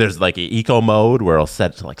there's like an eco mode where it'll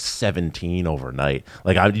set to like 17 overnight.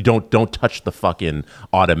 Like you don't touch the fucking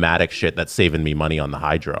automatic shit that's saving me money on the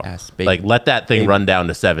hydro. Yes, like let that thing run down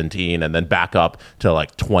to 17 and then back up to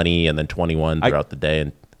like 20 and then 21 throughout the day.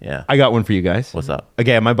 And yeah, I got one for you guys. What's up?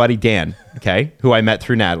 Again, my buddy Dan, who I met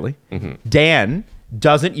through Natalie. Dan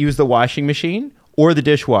doesn't use the washing machine or the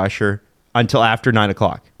dishwasher until after 9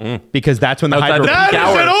 o'clock because that's when the hydro. That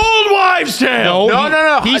is an old wives' tale.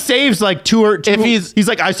 No. He saves like he's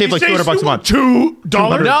like I save like $200 a month.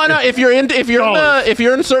 $2. No. If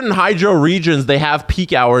you're in certain hydro regions, they have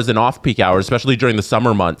peak hours and off peak hours, especially during the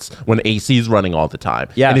summer months when AC is running all the time.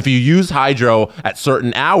 Yeah. And if you use hydro at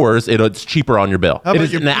certain hours, it's cheaper on your bill. It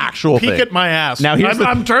is an actual thing. Peek at my ass. Now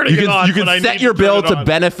I'm turning it on. You can set your bill to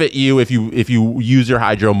benefit you if you use your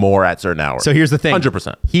hydro more at certain hours. So here's the thing.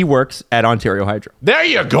 100%. He works at Ontario Hydro. There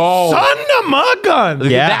you go. Son of my gun.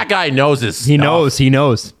 Yeah. That guy knows his He stuff.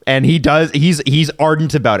 knows. And he does. He's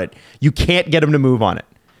ardent about it. You can't get him to move on it.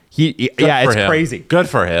 It's crazy. Good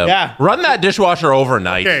for him. Yeah. Run that dishwasher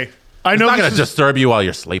overnight. Okay. I know it's not going to disturb you while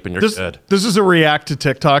you're sleeping. You're good. This is a React to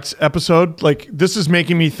TikToks episode. Like, this is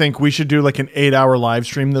making me think we should do like an 8-hour live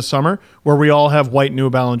stream this summer where we all have white New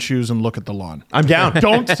Balance shoes and look at the lawn. I'm down.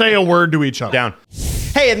 Don't say a word to each other. Down.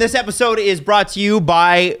 Hey, and this episode is brought to you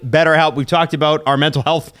by BetterHelp. We've talked about our mental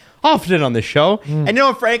health often on this show. And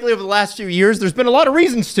frankly, over the last few years, there's been a lot of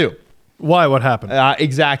reasons to. Why? What happened?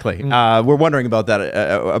 Exactly. We're wondering about that,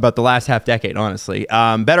 about the last half decade, honestly.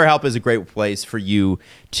 BetterHelp is a great place for you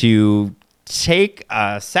to take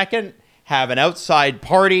a second, have an outside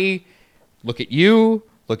party, look at you,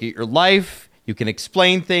 look at your life. You can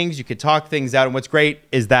explain things. You can talk things out. And what's great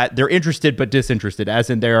is that they're interested but disinterested,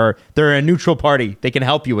 as in they're a neutral party. They can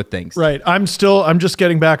help you with things. Right. I'm just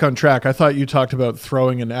getting back on track. I thought you talked about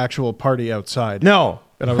throwing an actual party outside. No.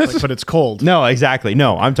 And I was like, but it's cold. No, exactly.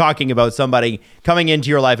 No, I'm talking about somebody coming into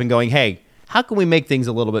your life and going, hey, how can we make things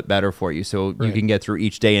a little bit better for you so you can get through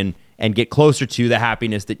each day and get closer to the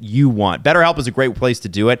happiness that you want. BetterHelp is a great place to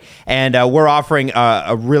do it. And we're offering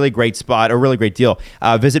a really great deal.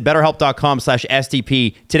 Visit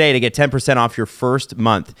BetterHelp.com/STP today to get 10% off your first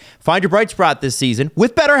month. Find your bright spot this season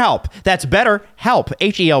with BetterHelp. That's BetterHelp,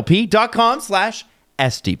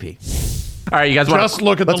 HELP.com/STP. All right, you guys want to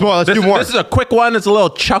look at let's do more. This is a quick one. It's a little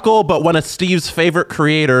chuckle, but one of Steve's favorite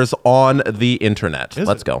creators on the internet.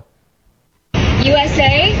 Let's go.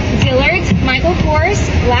 USA, Dillard's, Michael Kors,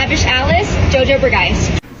 Lavish Alice, Jojo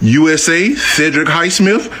Bergeis. USA, Cedric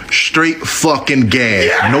Highsmith, straight fucking gas.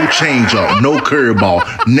 Yeah! No change up, no curveball,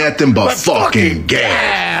 nothing but fucking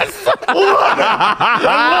gas. I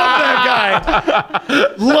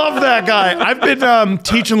love that guy. I've been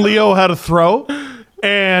teaching Leo how to throw,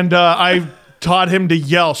 and I taught him to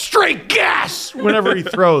yell straight gas whenever he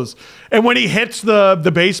throws. And when he hits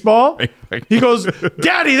the baseball, he goes,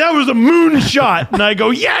 "Daddy, that was a moonshot." And I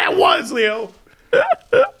go, "Yeah, it was, Leo."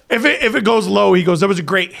 If it goes low, he goes, "That was a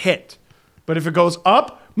great hit." But if it goes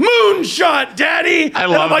up, "Moonshot, Daddy." I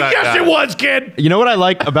love I'm like, that "Yes, guy. it was, kid." You know what I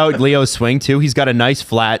like about Leo's swing too? He's got a nice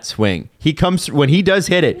flat swing. He comes when he does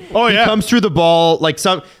hit it. Oh, he yeah. comes through the ball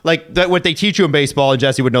what they teach you in baseball, and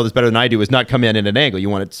Jesse would know this better than I do, is not come in at an angle. You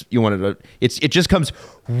want it to. It just comes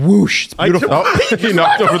whoosh. It's beautiful. He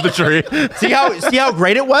knocked over the tree. See how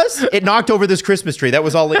great it was? It knocked over this Christmas tree. That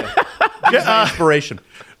was all Leo. Inspiration.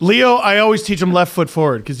 Leo, I always teach him left foot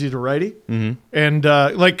forward because he's a righty, and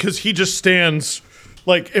because he just stands.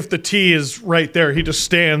 Like, if the tee is right there, he just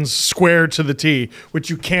stands square to the tee, which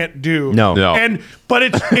you can't do. No. But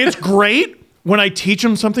it's great when I teach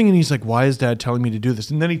him something and he's like, "Why is Dad telling me to do this?"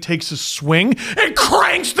 And then he takes a swing and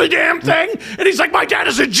cranks the damn thing. And he's like, "My dad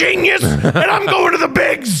is a genius and I'm going to the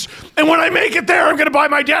bigs. And when I make it there, I'm going to buy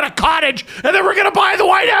my dad a cottage and then we're going to buy the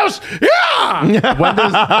White House." Yeah.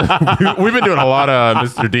 We've been doing a lot of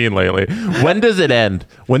Mr. Dean lately. When does it end?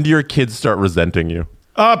 When do your kids start resenting you?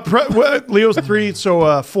 Leo's 3,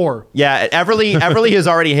 so 4. Yeah, Everly has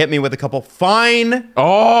already hit me with a couple fine.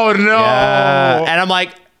 Oh no! Yeah. And I'm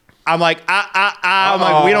like, I'm like,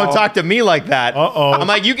 we don't talk to me like that. I'm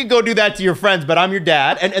like, you can go do that to your friends, but I'm your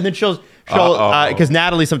dad. And then she'll because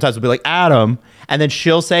Natalie sometimes will be like, Adam, and then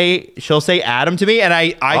she'll say Adam to me, and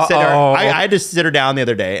I said to her, I had to sit her down the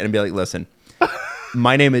other day and be like, listen,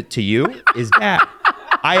 my name to you is Dad.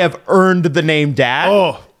 I have earned the name Dad.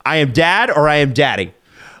 Oh. I am Dad or I am Daddy.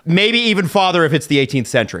 Maybe even father if it's the 18th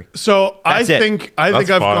century. So I think I've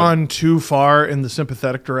fun. gone too far in the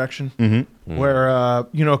sympathetic direction, where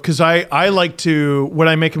because I like to, when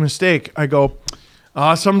I make a mistake, I go,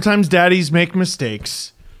 sometimes daddies make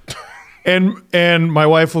mistakes, and my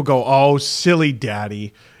wife will go, "Oh, silly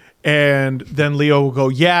daddy," and then Leo will go,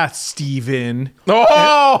 "Yeah, Steven."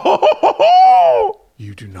 Oh,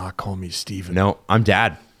 You do not call me Steven. No, I'm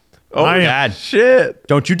Dad. oh, I'm Dad. shit!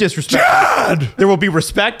 Don't you disrespect me. There will be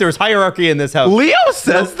respect. There's hierarchy in this house. Leo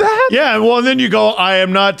says that. Yeah, well, and then you go, "I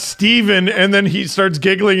am not Steven," and then he starts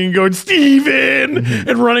giggling and going, "Steven,"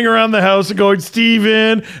 and running around the house and going,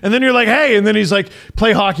 "Steven," and then you're like, "Hey," and then he's like,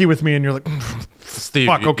 "Play hockey with me," and you're like, Steve,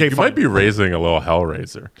 "Fuck, okay, you fine." might be raising a little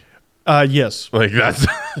Hellraiser. Yes. Like that's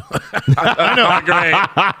I know, great.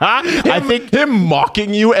 I think him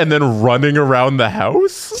mocking you and then running around the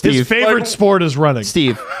house. His favorite sport is running.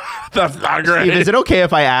 Steve, that's not great. Steve, is it okay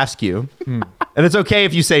if I ask you? And it's okay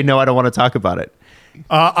if you say no, I don't want to talk about it.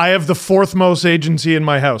 I have the fourth most agency in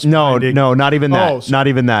my house. No, not even that. Oh, not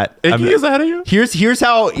even that. Iggy is ahead of you? Here's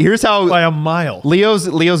how by a mile.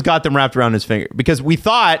 Leo's got them wrapped around his finger because we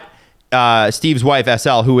thought Steve's wife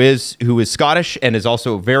SL, who is Scottish and is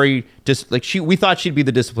also very we thought she'd be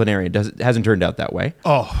the disciplinarian. Hasn't turned out that way.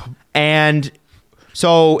 Oh, and she's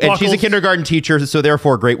a kindergarten teacher, so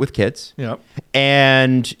therefore great with kids. Yep.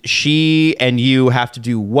 And she and you have to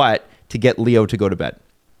do what to get Leo to go to bed?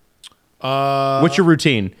 What's your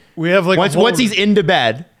routine? We have like once he's into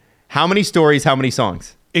bed, how many stories, how many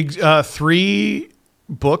songs? 3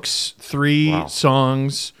 books, 3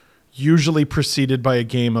 songs, usually preceded by a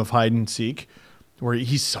game of hide and seek, where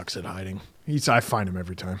he sucks at hiding. I find him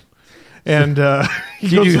every time. And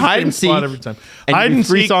you do hide and seek every time. And hide and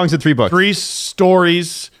 3 seek, songs and 3 books. 3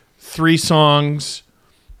 stories, 3 songs.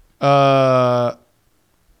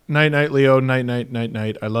 Night, night, Leo. Night, night, night,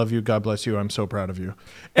 night. I love you. God bless you. I'm so proud of you.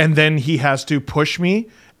 And then he has to push me,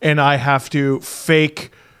 and I have to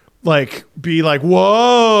fake, be like,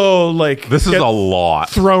 whoa, this is a lot.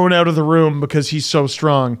 Thrown out of the room because he's so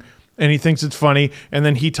strong, and he thinks it's funny. And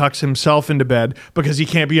then he tucks himself into bed because he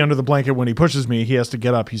can't be under the blanket when he pushes me. He has to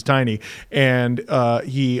get up. He's tiny, and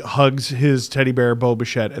he hugs his teddy bear Bo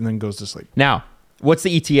Bichette and then goes to sleep. Now, what's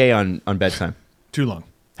the ETA on bedtime? Too long.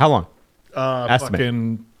 How long?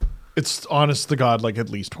 Estimate. It's honest to God, at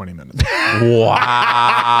least 20 minutes. Wow.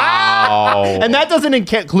 And that doesn't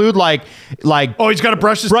include oh, he's got to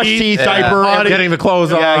brush his teeth, diaper, getting the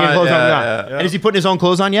clothes on. Getting clothes on. And is he putting his own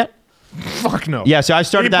clothes on yet? Fuck no. Yeah, so I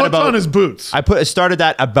started he puts on his boots. Started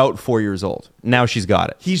that about 4 years old. Now she's got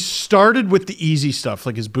it. He started with the easy stuff,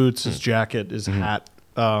 like his boots, his jacket, his hat.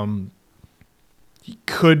 He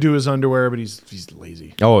could do his underwear, but he's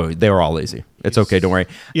lazy. Oh, they were all lazy. It's okay, don't worry.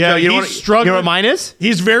 Yeah, so he's struggling. You know what mine is?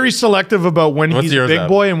 He's very selective about when he's a big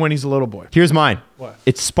boy and when he's a little boy. Here's mine. What?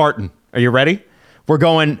 It's Spartan. Are you ready? We're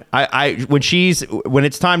going. When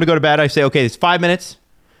it's time to go to bed, I say, okay, it's 5 minutes.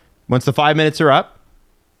 Once the 5 minutes are up,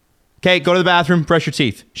 okay, go to the bathroom, brush your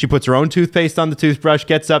teeth. She puts her own toothpaste on the toothbrush,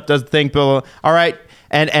 gets up, does the thing. Blah, blah. All right.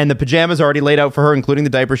 And the pajamas are already laid out for her, including the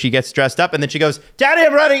diaper. She gets dressed up, and then she goes, Daddy,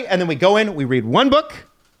 I'm ready. And then we go in, we read one book,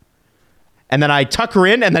 and then I tuck her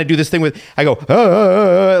in, and then I do this thing I go,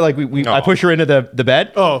 I push her into the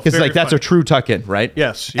bed. Oh, because that's a true tuck in, right?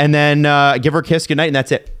 Yes. And then give her a kiss goodnight, and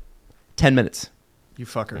that's it. 10 minutes. You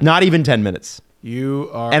fucker. Not even 10 minutes. You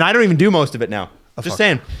are. And I don't even do most of it now. Just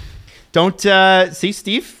saying. Don't see,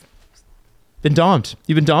 Steve? Been domed.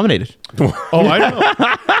 You've been dominated. Oh, I know.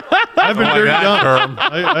 I've been dirty domed.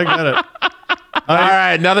 I got it. All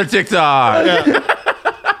right, another TikTok.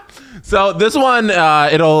 Yeah. So this one,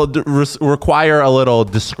 it'll require a little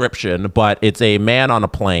description, but it's a man on a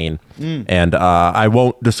plane, and I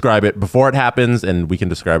won't describe it before it happens, and we can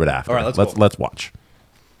describe it after. All right, let's watch.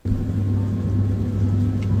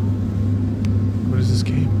 What is this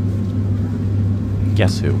game?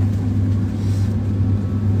 Guess who?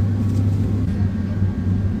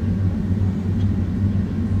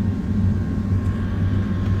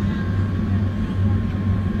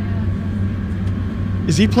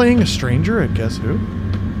 Is he playing a stranger at Guess Who?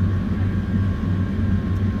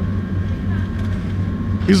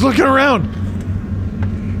 He's looking around.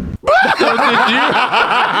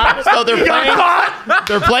 So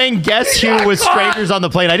they're playing Guess Who with strangers on the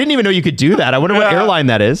plane. I didn't even know you could do that. I wonder what airline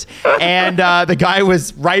that is. And the guy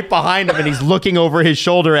was right behind him, and he's looking over his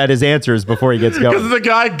shoulder at his answers before he gets going. Because the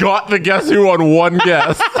guy got the Guess Who on one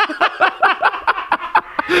guess.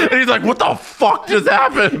 And he's like, what the fuck just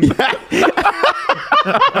happened?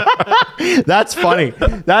 That's funny.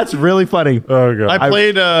 That's really funny. Oh, God. I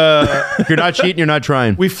played... If you're not cheating, you're not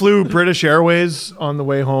trying. We flew British Airways on the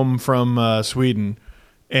way home from Sweden,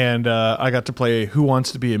 and I got to play Who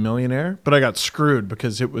Wants to Be a Millionaire, but I got screwed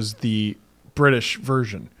because it was the British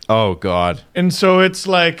version. Oh, God. And so it's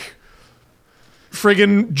like...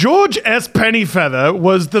 Friggin' George S. Pennyfeather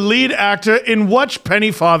was the lead actor in which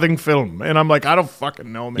penny farthing film? And I'm like, I don't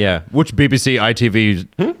fucking know, man. Yeah. Which BBC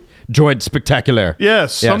ITV joint spectacular?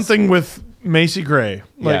 Yes, something with Macy Gray.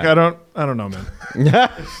 Like, Yeah. I don't know, man.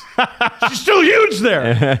 She's still huge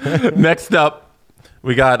there. Next up,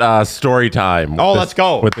 we got story time. Let's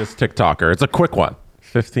go. With this TikToker. It's a quick one.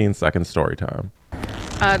 15-second story time.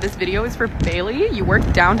 This video is for Bailey. You work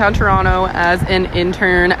downtown Toronto as an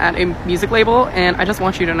intern at a music label, and I just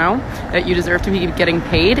want you to know that you deserve to be getting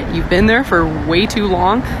paid. You've been there for way too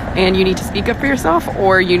long, and you need to speak up for yourself,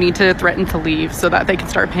 or you need to threaten to leave so that they can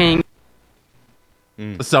start paying.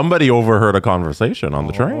 Somebody overheard a conversation on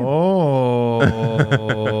the train.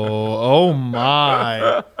 Oh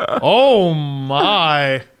my. Oh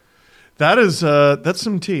my. That's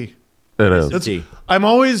some tea. It is. That's tea. I'm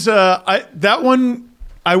always that one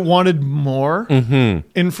I wanted more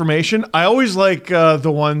information. I always like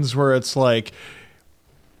the ones where it's like,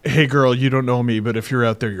 hey girl, you don't know me, but if you're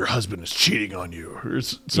out there, your husband is cheating on you, or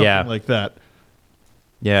something like that.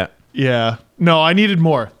 Yeah. Yeah. No, I needed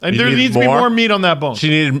more. There needs to be more meat on that bone. She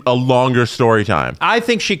needed a longer story time. I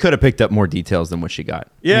think she could have picked up more details than what she got.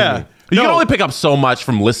 Yeah. You can only pick up so much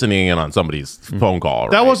from listening in on somebody's phone call.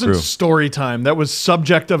 Right? That wasn't story time. That was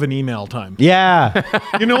subject of an email time. Yeah.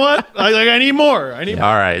 You know what? I need more. I need more.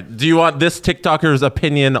 All right. Do you want this TikToker's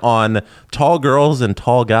opinion on tall girls and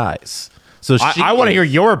tall guys? So I want to hear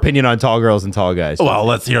your opinion on tall girls and tall guys. Well,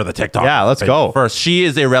 let's hear the TikTok. Yeah, let's go. First, she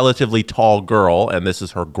is a relatively tall girl, and this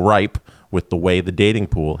is her gripe with the way the dating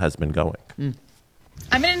pool has been going.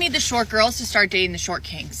 I'm going to need the short girls to start dating the short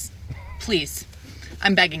kings. Please.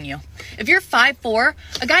 I'm begging you. If you're 5'4",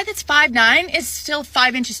 a guy that's 5'9" is still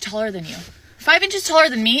 5 inches taller than you. 5 inches taller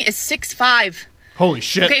than me is 6'5". Holy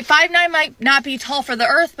shit. Okay, 5'9" might not be tall for the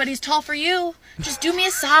earth, but he's tall for you. Just do me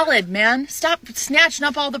a solid, man. Stop snatching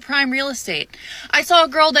up all the prime real estate. I saw a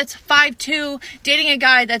girl that's 5'2" dating a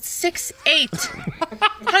guy that's 6'8".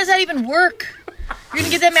 How does that even work? You're gonna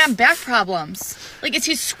give that man back problems. Like, is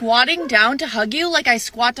he squatting down to hug you like I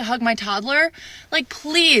squat to hug my toddler? Like,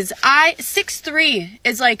 please, 6'3"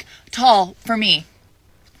 is like tall for me.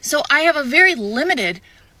 So I have a very limited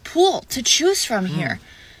pool to choose from here.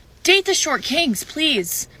 Date the short kings,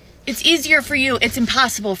 please. It's easier for you. It's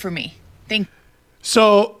impossible for me. Thank you.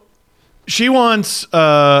 So she wants,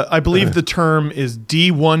 I believe the term is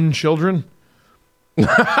D1 children.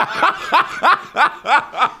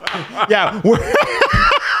 Yeah, we're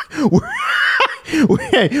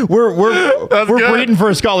breeding for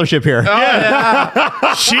a scholarship here.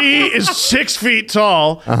 Yeah. She is 6 feet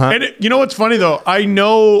tall. And you know what's funny though? I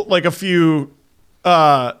know like a few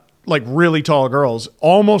like really tall girls.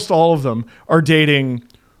 Almost all of them are dating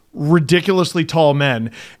ridiculously tall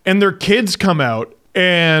men, and their kids come out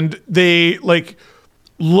and they like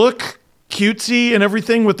look cutesy and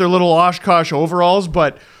everything with their little Oshkosh overalls,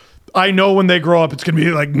 but I know when they grow up, it's going to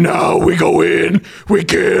be like, no, we go in, we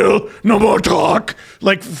kill, no more talk.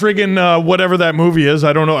 Like friggin' whatever that movie is.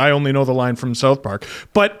 I don't know. I only know the line from South Park.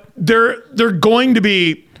 But they're going to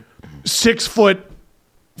be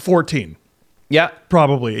 6'14". Yeah.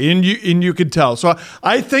 Probably. And you could tell. So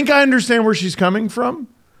I think I understand where she's coming from.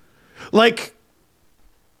 Like,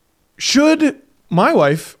 should my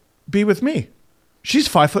wife be with me? She's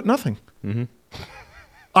 5'0".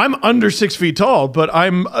 I'm under 6 feet tall, but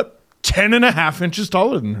I'm 10.5 inches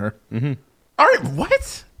taller than her. All right,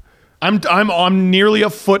 what? I'm nearly a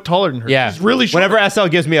foot taller than her. Yeah, she's really short. Whenever SL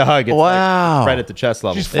gives me a hug, it's like right at the chest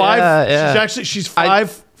level. She's 5. She's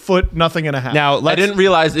 5'0". Now I didn't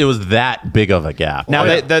realize it was that big of a gap. Now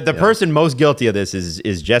the person most guilty of this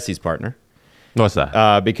is Jesse's partner. What's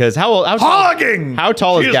that? Because how hogging? How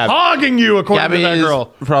tall she is Gabby? Hogging you according Gabby to that girl.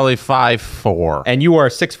 Probably 5'4", and you are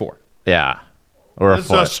 6'4". Yeah. Or It's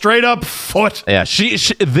a straight up foot. Yeah, this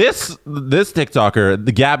TikToker,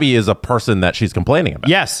 the Gabby is a person that she's complaining about.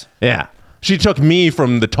 Yes. Yeah. She took me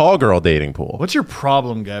from the tall girl dating pool. What's your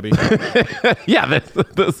problem, Gabby? Yeah,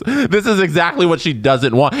 this is exactly what she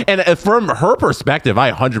doesn't want. And from her perspective,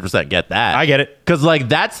 I 100% get that. I get it. Because, like,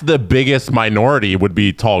 that's the biggest minority would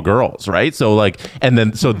be tall girls, right? So, like, and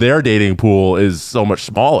then, so their dating pool is so much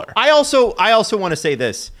smaller. I also want to say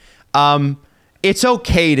this. It's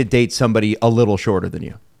okay to date somebody a little shorter than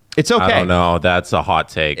you. It's okay. I don't know. That's a hot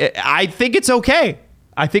take. I think it's okay.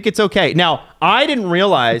 Now, I didn't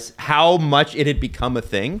realize how much it had become a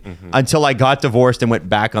thing until I got divorced and went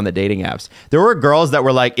back on the dating apps. There were girls that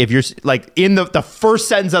were like, if you're like in the first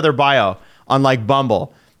sentence of their bio on like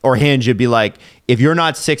Bumble or Hinge, it'd be like, if you're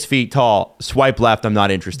not 6 feet tall, swipe left, I'm not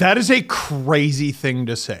interested. That is a crazy thing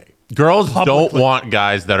to say. Girls don't want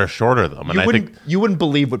guys that are shorter than them. And you wouldn't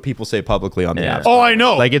believe what people say publicly on the apps. Oh, I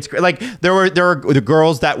know. Like it's like there were the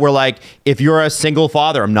girls that were like, if you're a single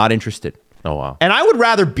father, I'm not interested. Oh, wow. And I would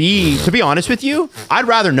rather be, to be honest with you, I'd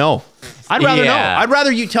rather know. I'd rather know. I'd rather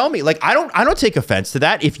you tell me. Like, I don't take offense to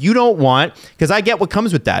that. If you don't want, because I get what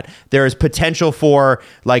comes with that. There is potential for,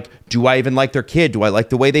 like, do I even like their kid? Do I like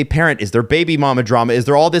the way they parent? Is there baby mama drama? Is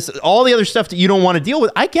there all the other stuff that you don't want to deal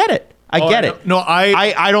with? I get it. I get it. No,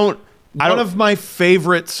 I don't. One of my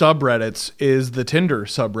favorite subreddits is the Tinder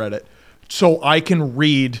subreddit. So I can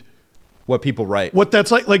read what people write. What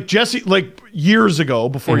that's like. Like Jesse, like years ago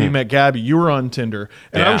before you met Gabby, you were on Tinder.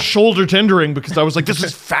 And I was shoulder Tindering because I was like, this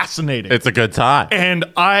is fascinating. It's a good time. And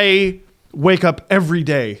I wake up every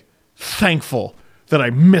day thankful that I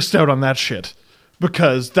missed out on that shit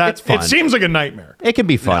because it seems like a nightmare. It can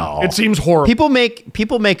be fun. It seems horrible. People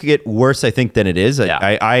make it worse, I think, than it is.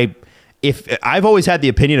 Yeah. If I've always had the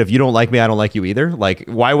opinion of you don't like me, I don't like you either. Like,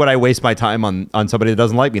 why would I waste my time on somebody that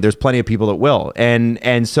doesn't like me? There's plenty of people that will.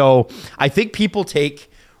 And so I think people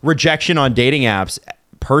take rejection on dating apps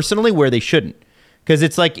personally where they shouldn't. Because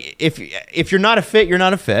it's like, if you're not a fit, you're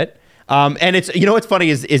not a fit. And it's, you know, what's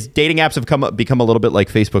funny is dating apps have become a little bit like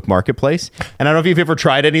Facebook Marketplace. And I don't know if you've ever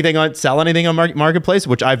tried sell anything on Marketplace,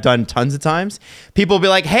 which I've done tons of times. People will be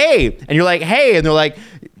like, hey, and you're like, hey, and they're like,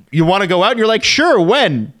 you want to go out? And you're like, sure,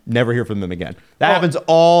 when? Never hear from them again. That happens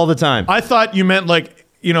all the time. I thought you meant like,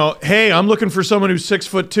 you know, hey, I'm looking for someone who's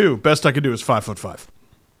 6'2". Best I could do is 5'5".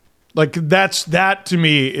 Like that to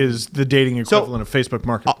me is the dating equivalent of Facebook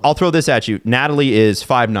Marketplace. I'll throw this at you. Natalie is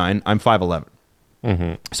 5'9". I'm 5'11".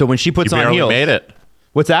 Mm-hmm. So when she puts on heels, you barely made it.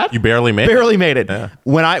 What's that? You barely made it. Yeah.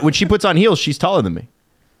 When she puts on heels, she's taller than me.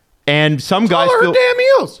 And some guys feel her damn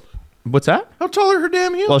heels. What's that? How tall are her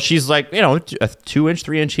damn heels? Well, she's like, you know, a 2-inch,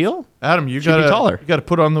 3-inch heel. Adam, you gotta be taller. You gotta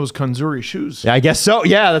put on those Kanzuri shoes. Yeah, I guess so.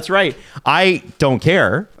 Yeah, that's right. I don't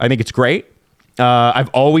care. I think it's great. I've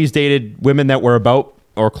always dated women that were about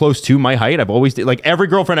or close to my height. I've always like every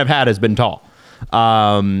girlfriend I've had has been tall.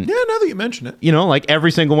 Yeah, now that you mention it, you know, like every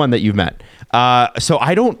single one that you've met. So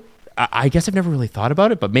I guess I've never really thought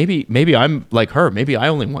about it, but maybe I'm like her. Maybe I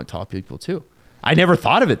only want tall people too. I never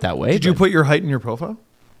thought of it that way. Did you put your height in your profile?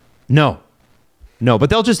 No, but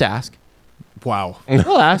they'll just ask. Wow.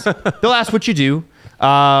 They'll ask. They'll ask what you do.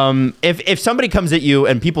 If somebody comes at you,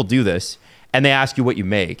 and people do this, and they ask you what you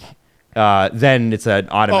make, then it's an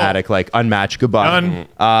automatic like unmatched goodbye.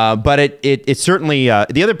 But it certainly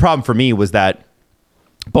the other problem for me was that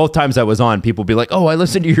both times I was on, people would be like, "Oh, I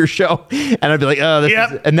listened to your show," and I'd be like, "Oh, this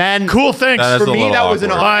is," and then cool, thanks. For me, that was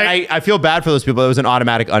I feel bad for those people. It was an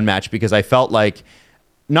automatic unmatch because I felt like,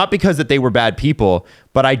 not because that they were bad people,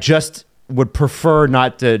 but I just would prefer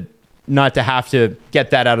not to have to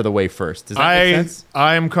get that out of the way first. Does that make sense?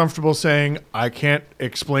 I am comfortable saying I can't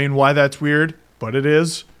explain why that's weird, but it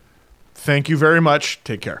is. Thank you very much.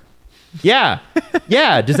 Take care. Yeah.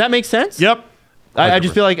 Does that make sense? Yep. I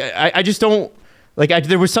just feel like I just don't like.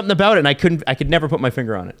 There was something about it, and I could never put my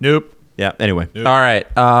finger on it. Nope. Yeah. Anyway. All right.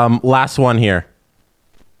 Last one here.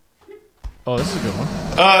 Oh, this is a good one.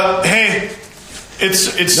 Hey.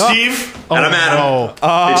 It's Steve. And I'm Adam.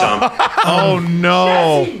 Hey, Tom. Oh,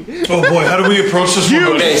 no. Oh, boy. How do we approach this one?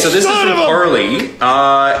 Okay, so this is from Carly.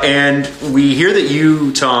 And we hear that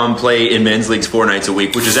you, Tom, play in men's leagues 4 nights a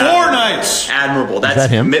week, which is 4 nights. Is Admirable. that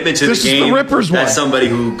That's him? commitment to This the is game. the Rippers one. That's somebody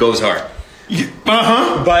who goes hard.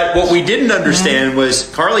 Uh-huh. But what we didn't understand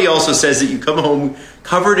was Carly also says that you come home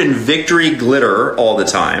covered in victory glitter all the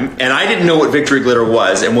time. And I didn't know what victory glitter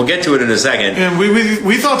was, and we'll get to it in a second. And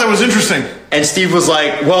we thought that was interesting. And Steve was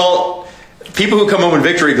like, well, people who come home in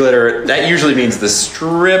victory glitter, that usually means the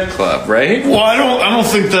strip club, right? Well, I don't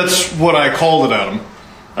think that's what I called it, Adam.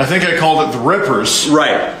 I think I called it the Rippers.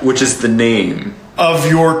 Right, which is the name of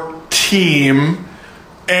your team.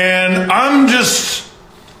 And I'm just...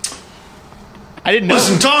 I didn't know.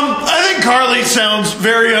 Listen, Tom, I think Carly sounds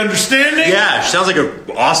very understanding. Yeah, she sounds like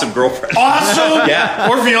an awesome girlfriend. Awesome? Yeah.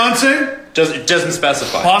 Or fiance? It doesn't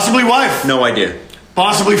specify. Possibly wife. No idea.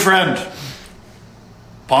 Possibly friend.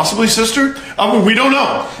 Possibly sister? We don't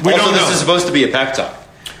know. We don't know. This is supposed to be a pep talk.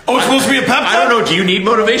 Oh, it's supposed to be a pep talk? I don't know. Do you need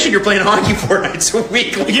motivation? You're playing hockey 4 nights a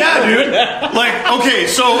week. Yeah, dude. Like, okay,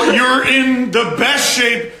 so you're in the best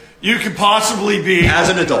shape you could possibly be as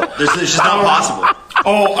an adult. It's just not possible.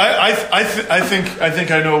 Oh, I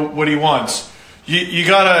think I know what he wants. You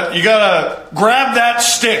gotta grab that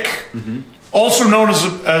stick, also known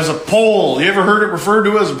as a pole. You ever heard it referred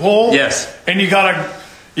to as a pole? Yes. And you gotta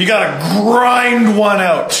grind one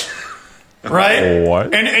out, right?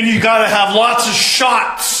 What? And you gotta have lots of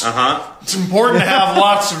shots. It's important to have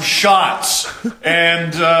lots of shots,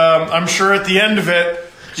 and I'm sure at the end of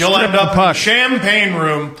it you'll end up in the champagne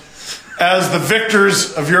room as the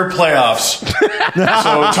victors of your playoffs.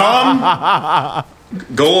 So, Tom,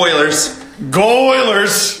 go Oilers. Go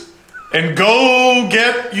Oilers, and go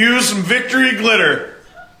get you some victory glitter.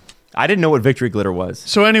 I didn't know what victory glitter was.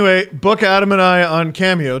 So anyway, book Adam and I on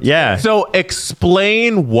Cameo. Yeah. So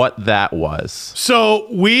explain what that was. So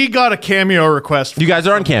we got a Cameo request. You guys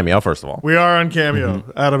are on Cameo, first of all. We are on Cameo,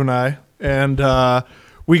 Adam and I, and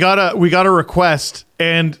we got a request,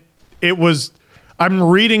 and it was. I'm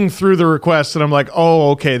reading through the request, and I'm like,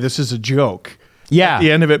 oh, okay, this is a joke. Yeah. At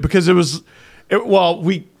the end of it, because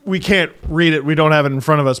we can't read it. We don't have it in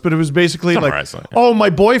front of us, but it was basically like, oh,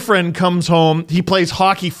 my boyfriend comes home. He plays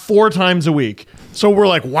hockey 4 times a week. So we're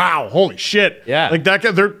like, wow, holy shit. Yeah. Like that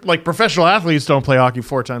guy, they're like professional athletes don't play hockey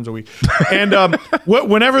 4 times a week. And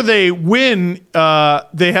whenever they win,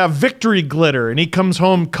 they have victory glitter, and he comes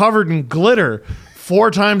home covered in glitter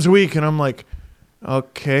 4 times a week. And I'm like,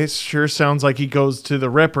 okay, sure sounds like he goes to the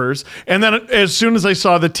Rippers. And then as soon as I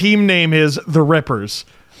saw the team name is the Rippers,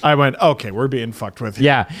 I went, okay, we're being fucked with here.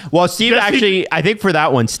 Yeah. Well, Steve I think for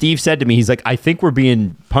that one, Steve said to me, he's like, I think we're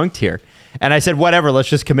being punked here. And I said, whatever, let's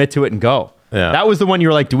just commit to it and go. Yeah. That was the one you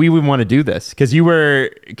were like, do we even want to do this? Because you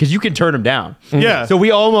can turn him down. Yeah.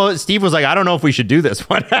 So Steve was like, I don't know if we should do this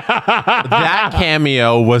one. That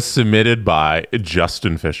cameo was submitted by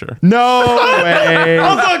Justin Fisher. No way.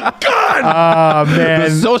 Oh my God. Oh, man.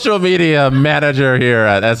 The social media manager here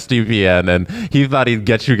at SDPN, and he thought he'd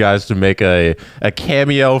get you guys to make a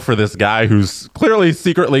cameo for this guy who's clearly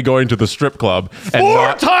secretly going to the strip club.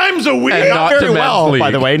 4 times a week. And Not not very to well, men's by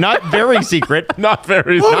league. the way. Not very secret. Not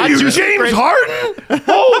very What are you, too James secret. Harden?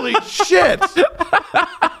 Holy shit.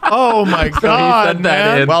 Oh my So he God, sent that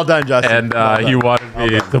man. in, Well done, Justin. and Well done. he wanted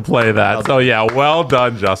me to play that. So yeah, well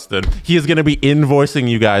done, Justin. He is going to be invoicing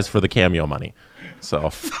you guys for the cameo money.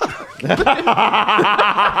 So I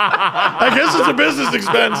guess it's a business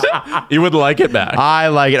expense. you would like it back. I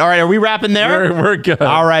like it. All right, are we wrapping there? We're good.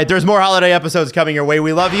 All right, there's more holiday episodes coming your way.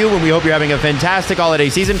 We love you, and we hope you're having a fantastic holiday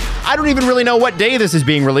season. I don't even really know what day this is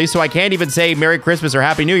being released, so I can't even say Merry Christmas or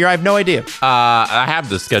Happy New Year. I have no idea. I have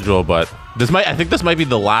the schedule, but I think this might be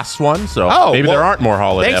the last one. So maybe well, there aren't more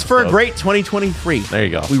holiday. Thanks for a episodes. great 2023. There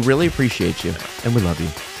you go. We really appreciate you, and we love you.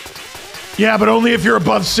 Yeah, but only if you're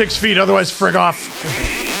above 6 feet. Otherwise, frig off.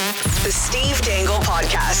 The Steve Dangle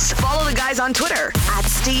Podcast. Follow the guys on Twitter at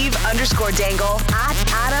Steve_Dangle, at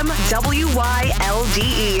Adam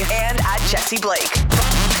WYLDE, and at Jesse Blake.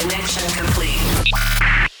 Connection complete.